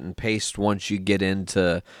pretty cut and paste once you get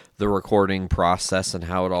into the recording process and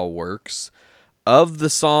how it all works. Of the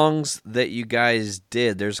songs that you guys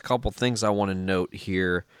did, there's a couple things I want to note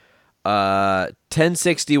here.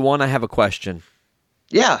 1061, I have a question.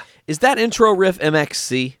 Yeah. Is that intro riff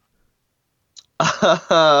MXC?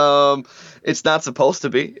 It's not supposed to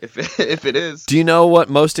be, if it is. Do you know what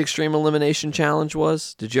Most Extreme Elimination Challenge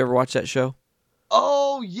was? Did you ever watch that show?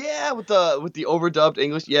 Oh, yeah, with the overdubbed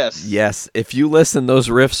English, yes. Yes, if you listen, those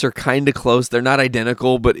riffs are kind of close. They're not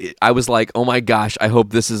identical, but I was like, oh my gosh, I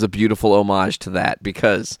hope this is a beautiful homage to that,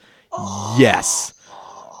 because, yes.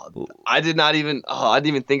 I didn't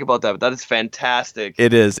even think about that, but that is fantastic.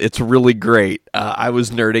 It is. It's really great. I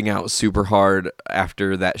was nerding out super hard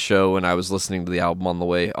after that show, and I was listening to the album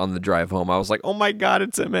on the drive home. I was like, oh my God,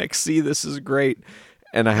 it's MXC. This is great.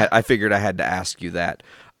 And I figured I had to ask you that.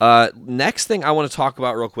 Next thing I want to talk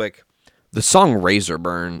about real quick, the song Razor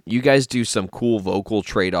Burn. You guys do some cool vocal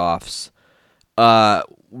trade-offs.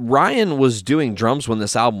 Ryan was doing drums when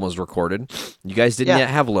this album was recorded. You guys didn't yet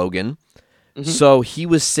have Logan. Mm-hmm. So he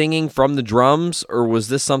was singing from the drums, or was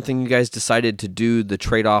this something you guys decided to do the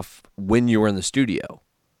trade-off when you were in the studio?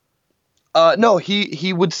 No,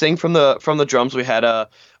 he would sing from the drums. We had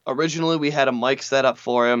originally we had a mic set up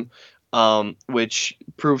for him. which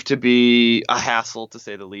proved to be a hassle to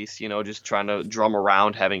say the least. You know, just trying to drum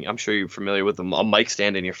around, having, I'm sure you're familiar with a mic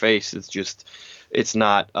stand in your face. It's just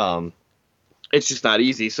not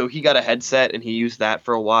easy. So he got a headset and he used that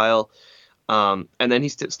for a while. And then he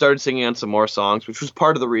started singing on some more songs, which was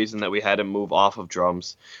part of the reason that we had him move off of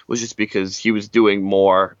drums, was just because he was doing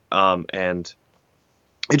more, and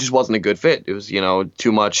it just wasn't a good fit. It was, you know,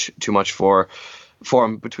 too much for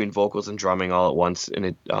him between vocals and drumming all at once,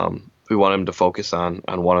 and we wanted him to focus on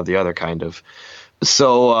one or the other, kind of.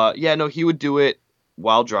 So he would do it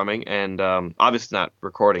while drumming, and obviously not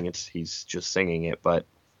recording. He's just singing it, but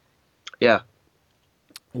yeah.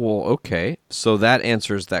 Well, okay. So that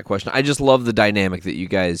answers that question. I just love the dynamic that you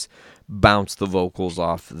guys bounce the vocals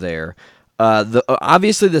off there.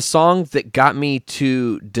 Obviously, the song that got me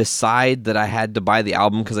to decide that I had to buy the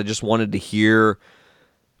album, because I just wanted to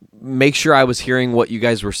make sure I was hearing what you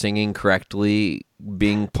guys were singing correctly.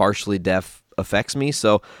 Being partially deaf affects me.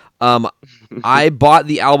 So I bought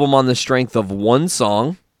the album on the strength of one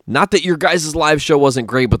song. Not that your guys' live show wasn't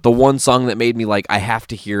great, but the one song that made me like, I have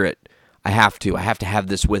to hear it. I have to have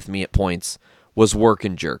this with me at points, was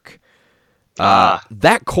Workin' Jerk.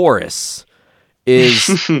 That chorus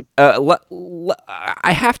is,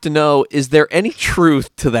 I have to know, is there any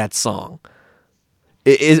truth to that song?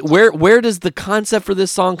 Where does the concept for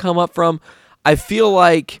this song come up from? I feel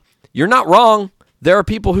like you're not wrong. There are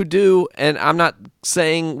people who do, and I'm not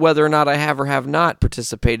saying whether or not I have or have not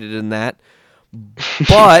participated in that,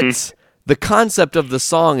 but the concept of the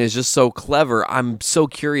song is just so clever. I'm so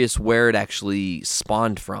curious where it actually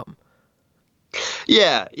spawned from.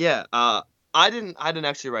 Yeah. I didn't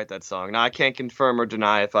actually write that song. Now I can't confirm or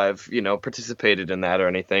deny if I've, you know, participated in that or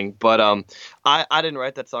anything. But I didn't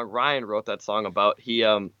write that song. Ryan wrote that song about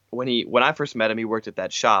when I first met him, he worked at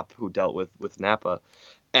that shop who dealt with Napa,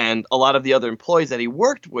 and a lot of the other employees that he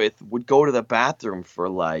worked with would go to the bathroom for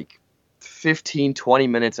like 15-20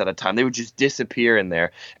 minutes at a time. They would just disappear in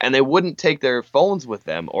there, and they wouldn't take their phones with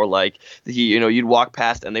them, or like you'd walk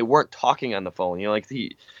past and they weren't talking on the phone. You know, like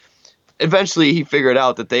eventually he figured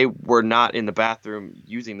out that they were not in the bathroom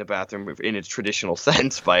using the bathroom in its traditional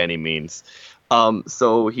sense by any means.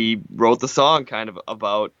 So he wrote the song kind of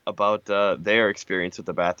about their experience with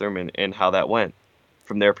the bathroom and how that went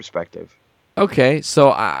from their perspective. Okay, so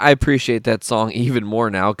I appreciate that song even more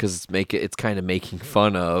now, because it's kind of making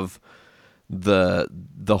fun of the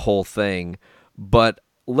whole thing. But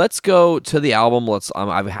let's go to the album.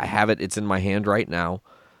 I have it. It's in my hand right now.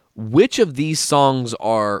 Which of these songs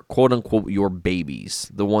are quote unquote your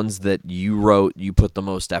babies? The ones that you wrote, you put the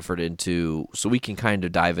most effort into, so we can kind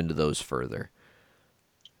of dive into those further.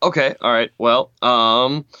 Okay. All right. Well,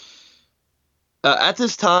 at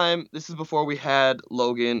this time, this is before we had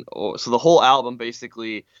Logan. So the whole album,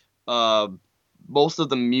 basically, most of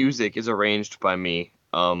the music is arranged by me.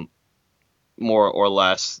 More or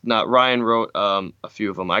less. Not Ryan wrote a few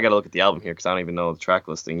of them. I got to look at the album here because I don't even know the track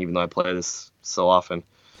listing, even though I play this so often.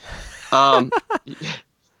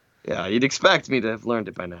 Yeah, you'd expect me to have learned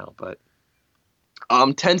it by now, but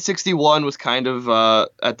 1061 was kind of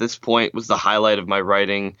at this point was the highlight of my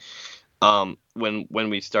writing. When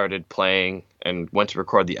we started playing and went to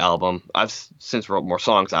record the album, I've since wrote more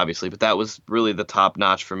songs, obviously, but that was really the top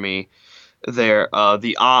notch for me. There,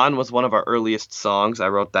 The On was one of our earliest songs. I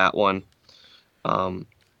wrote that one.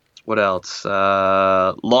 What else?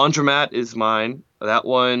 Laundromat is mine. That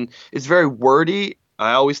one is very wordy.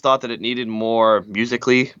 I always thought that it needed more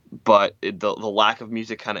musically, but the lack of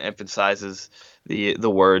music kind of emphasizes the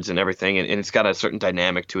words and everything, and it's got a certain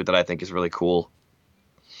dynamic to it that I think is really cool.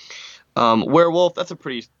 Werewolf, that's a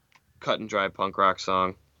pretty cut and dry punk rock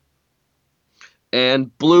song.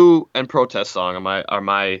 And Blue and Protest Song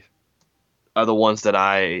are the ones that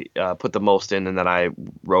I put the most in and that I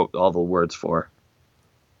wrote all the words for.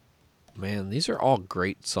 Man, these are all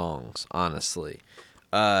great songs, honestly.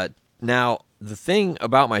 Now, the thing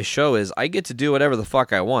about my show is I get to do whatever the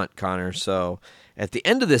fuck I want, Connor. So at the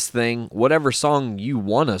end of this thing, whatever song you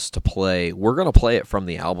want us to play, we're going to play it from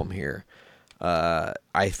the album here.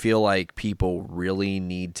 I feel like people really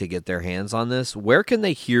need to get their hands on this. Where can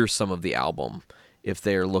they hear some of the album if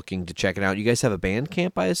they're looking to check it out? You guys have a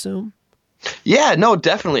Bandcamp, I assume? Yeah, no,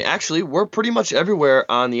 definitely. Actually, we're pretty much everywhere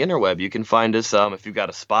on the interweb. You can find us if you've got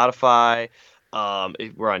a Spotify.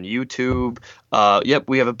 We're on YouTube. Yep,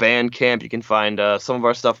 we have a Bandcamp. You can find some of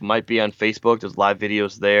our stuff might be on Facebook. There's live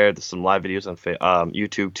videos there. There's some live videos on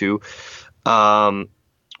YouTube too.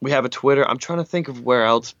 We have a Twitter. I'm trying to think of where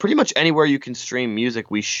else. Pretty much anywhere you can stream music,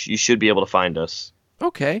 you should be able to find us.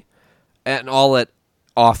 Okay. And all at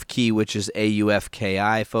Off Key, which is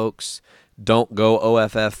AUFKI, folks. Don't go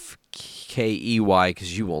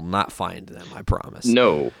because you will not find them, I promise.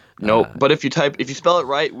 No. But if you spell it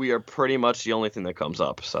right, we are pretty much the only thing that comes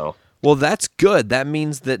up. So. Well, that's good. That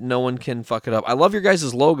means that no one can fuck it up. I love your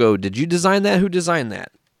guys' logo. Did you design that? Who designed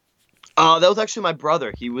that? That was actually my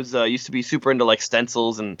brother. He was used to be super into like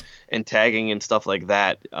stencils and tagging and stuff like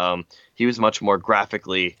that. He was much more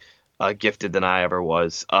graphically gifted than I ever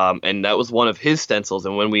was. And that was one of his stencils.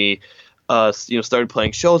 And when we started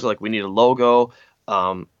playing shows, we're like, we need a logo.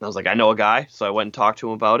 I was like, I know a guy, so I went and talked to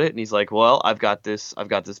him about it, and he's like, well, I've got this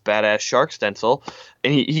badass shark stencil,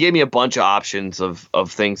 and he gave me a bunch of options of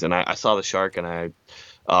things, and I saw the shark, and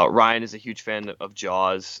Ryan is a huge fan of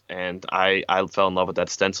Jaws, and I fell in love with that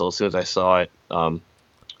stencil as soon as I saw it.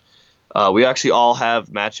 We actually all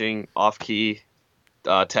have matching off-key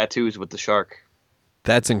tattoos with the shark.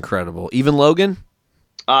 That's incredible. Even Logan?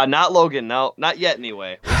 Not Logan. No, not yet.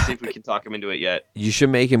 Anyway, we'll see if we can talk him into it yet. You should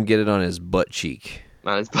make him get it on his butt cheek.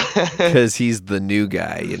 On his Because he's the new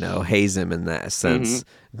guy, haze him in that sense.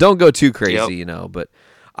 Mm-hmm. Don't go too crazy, but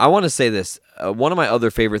I want to say this. One of my other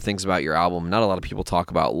favorite things about your album, not a lot of people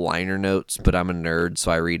talk about liner notes, but I'm a nerd, so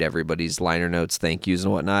I read everybody's liner notes, thank yous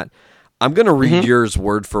and whatnot. I'm going to read yours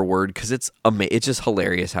word for word because it's just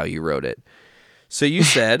hilarious how you wrote it. So you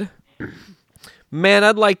said... Man,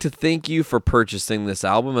 I'd like to thank you for purchasing this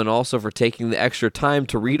album and also for taking the extra time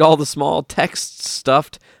to read all the small text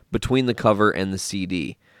stuffed between the cover and the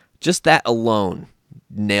CD. Just that alone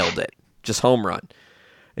nailed it. Just home run.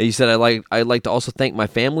 And you said, I'd like to also thank my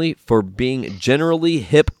family for being generally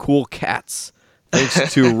hip, cool cats.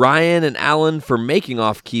 Thanks to Ryan and Alan for making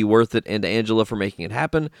Off-Key worth it and to Angela for making it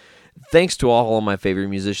happen. Thanks to all of my favorite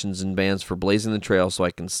musicians and bands for blazing the trail so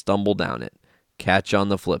I can stumble down it. Catch you on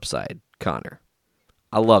the flip side, Connor.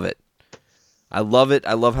 I love it. I love it.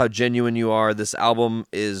 I love how genuine you are. This album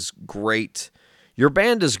is great. Your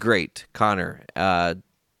band is great, Connor.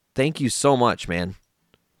 Thank you so much, man,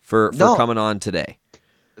 for coming on today.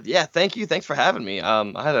 Yeah, thank you. Thanks for having me.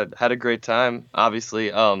 I had a great time,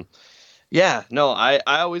 obviously. I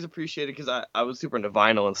always appreciate it because I was super into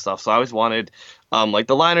vinyl and stuff, so I always wanted like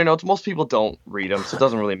the liner notes. Most people don't read them, so it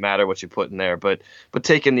doesn't really matter what you put in there. But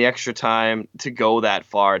taking the extra time to go that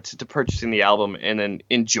far to purchasing the album and then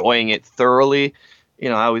enjoying it thoroughly, I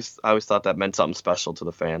always thought that meant something special to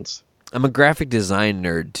the fans. I'm a graphic design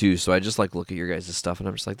nerd too, so I just like look at your guys' stuff and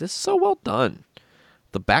I'm just like, this is so well done.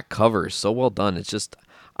 The back cover is so well done. It's just.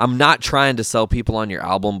 I'm not trying to sell people on your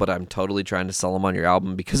album, but I'm totally trying to sell them on your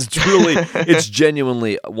album because it's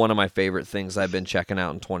genuinely one of my favorite things I've been checking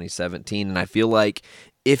out in 2017. And I feel like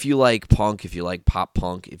if you like punk, if you like pop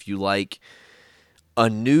punk, if you like a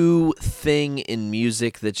new thing in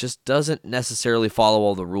music that just doesn't necessarily follow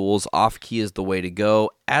all the rules, Off-Key is the way to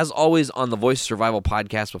go. As always on the Voice of Survival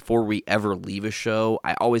podcast, before we ever leave a show,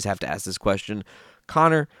 I always have to ask this question.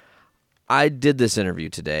 Connor, I did this interview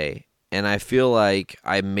today, and I feel like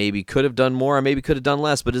I maybe could have done more, I maybe could have done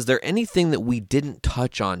less, but is there anything that we didn't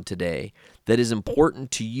touch on today that is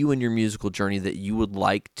important to you in your musical journey that you would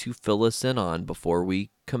like to fill us in on before we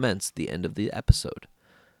commence the end of the episode?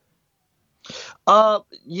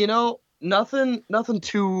 Nothing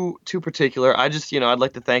too particular. I just, I'd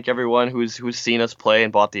like to thank everyone who's seen us play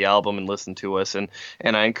and bought the album and listened to us, and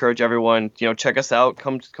I encourage everyone, check us out,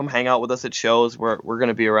 come hang out with us at shows. We're going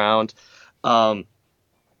to be around.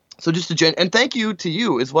 So just and thank you to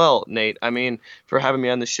you as well, Nate. I mean, for having me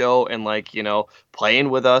on the show and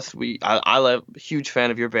playing with us. I'm a huge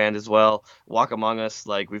fan of your band as well. Walk Among Us,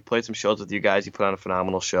 we've played some shows with you guys. You put on a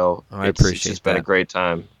phenomenal show. I appreciate It's just been a great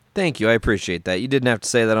time. Thank you. I appreciate that. You didn't have to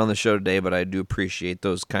say that on the show today, but I do appreciate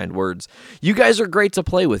those kind words. You guys are great to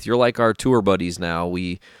play with. You're like our tour buddies now.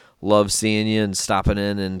 We love seeing you and stopping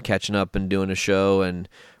in and catching up and doing a show and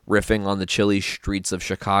riffing on the chilly streets of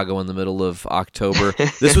Chicago in the middle of October.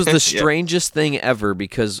 This was the strangest thing ever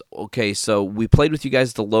because, so we played with you guys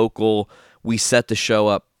at the local. We set the show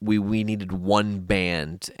up. We needed one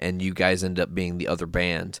band, and you guys ended up being the other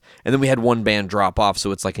band. And then we had one band drop off,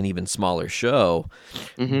 so it's like an even smaller show.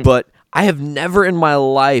 Mm-hmm. But I have never in my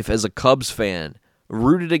life, as a Cubs fan,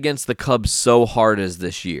 rooted against the Cubs so hard as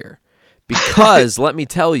this year. Because, let me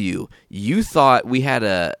tell you, you thought we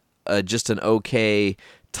had just an okay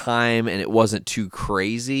time and it wasn't too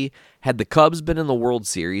crazy. Had the Cubs been in the World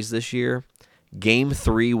Series this year, Game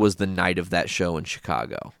 3 was the night of that show in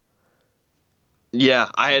Chicago. Yeah,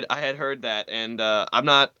 I had heard that, and I'm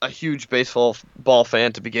not a huge baseball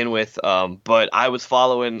fan to begin with, but I was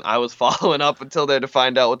following up until there to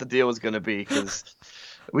find out what the deal was going to be, because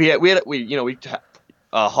we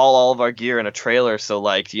haul all of our gear in a trailer. So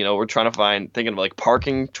like, we're thinking of like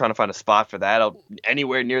parking, trying to find a spot for that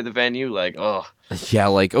anywhere near the venue. Like, oh. Yeah,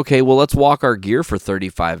 like, okay, well, let's walk our gear for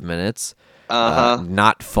 35 minutes.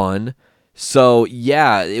 Not fun. So,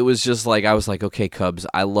 yeah, it was just like, I was like, okay, Cubs,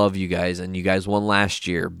 I love you guys, and you guys won last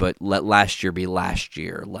year, but let last year be last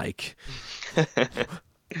year. Like,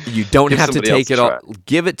 you don't have to take it all.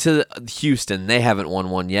 Give it to Houston. They haven't won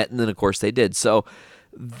one yet, and then, of course, they did. So,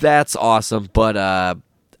 that's awesome. But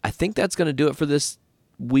I think that's going to do it for this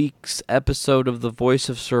week's episode of the Voice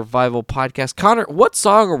of Survival podcast. Connor, what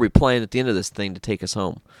song are we playing at the end of this thing to take us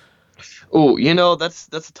home? Oh, that's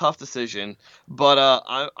a tough decision, but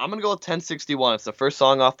I'm gonna go with 1061. It's the first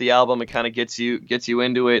song off the album. It kind of gets you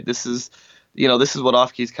into it. This is what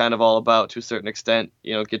Off Key's kind of all about to a certain extent.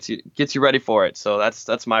 Gets you ready for it. So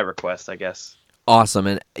that's my request, I guess. Awesome,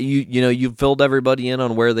 and you've filled everybody in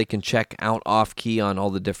on where they can check out Off Key on all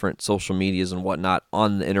the different social medias and whatnot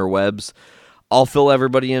on the interwebs. I'll fill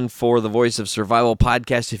everybody in for the Voice of Survival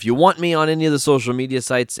podcast. If you want me on any of the social media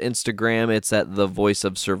sites, Instagram, it's at the Voice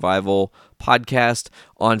of Survival podcast.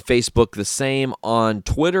 On Facebook, the same. On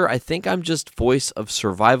Twitter, I think I'm just Voice of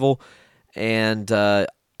Survival. And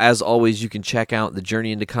as always, you can check out the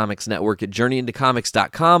Journey Into Comics Network at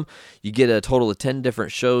journeyintocomics.com. You get a total of 10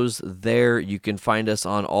 different shows there. You can find us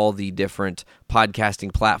on all the different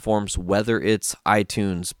podcasting platforms, whether it's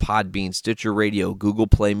iTunes, Podbean, Stitcher Radio, Google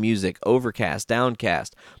Play Music, Overcast,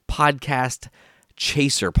 Downcast, Podcast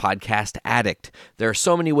Chaser, Podcast Addict. There are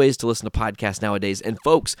so many ways to listen to podcasts nowadays. And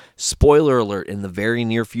folks, spoiler alert, in the very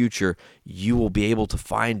near future, you will be able to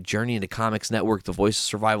find Journey Into Comics Network, the Voice of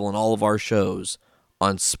Survival, and all of our shows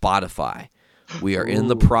on Spotify. We are in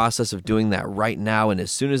the process of doing that right now, and as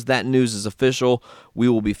soon as that news is official, we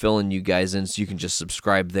will be filling you guys in, so you can just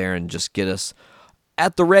subscribe there and just get us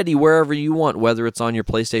at the ready wherever you want, whether it's on your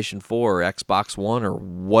PlayStation 4 or Xbox One or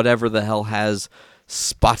whatever the hell has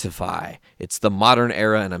Spotify. It's the modern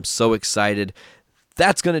era, and I'm so excited.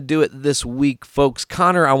 That's going to do it this week, folks.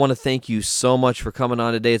 Connor, I want to thank you so much for coming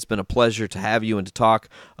on today. It's been a pleasure to have you and to talk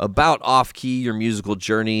about Off Key, your musical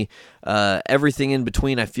journey, everything in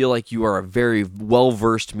between. I feel like you are a very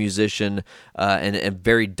well-versed musician and a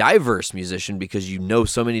very diverse musician because you know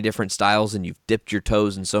so many different styles and you've dipped your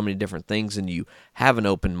toes in so many different things and you have an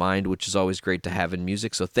open mind, which is always great to have in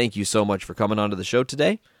music. So thank you so much for coming on to the show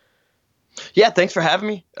today. Yeah, thanks for having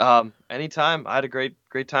me. Anytime. I had a great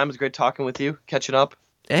time. It was great talking with you, catching up.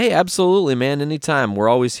 Hey, absolutely, man. Anytime. We're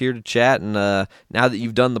always here to chat, and now that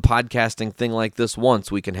you've done the podcasting thing like this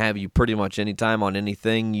once, we can have you pretty much anytime on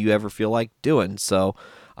anything you ever feel like doing. So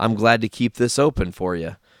I'm glad to keep this open for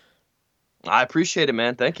you. I appreciate it,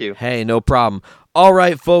 man. Thank you. Hey, no problem. All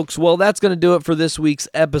right, folks. Well, that's going to do it for this week's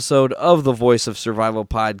episode of the Voice of Survival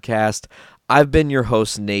podcast. I've been your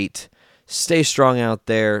host, Nate. Stay strong out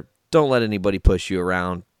there. Don't let anybody push you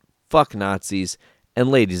around. Fuck Nazis. And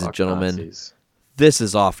ladies and gentlemen, This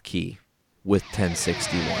is Off Key with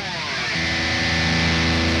 1061.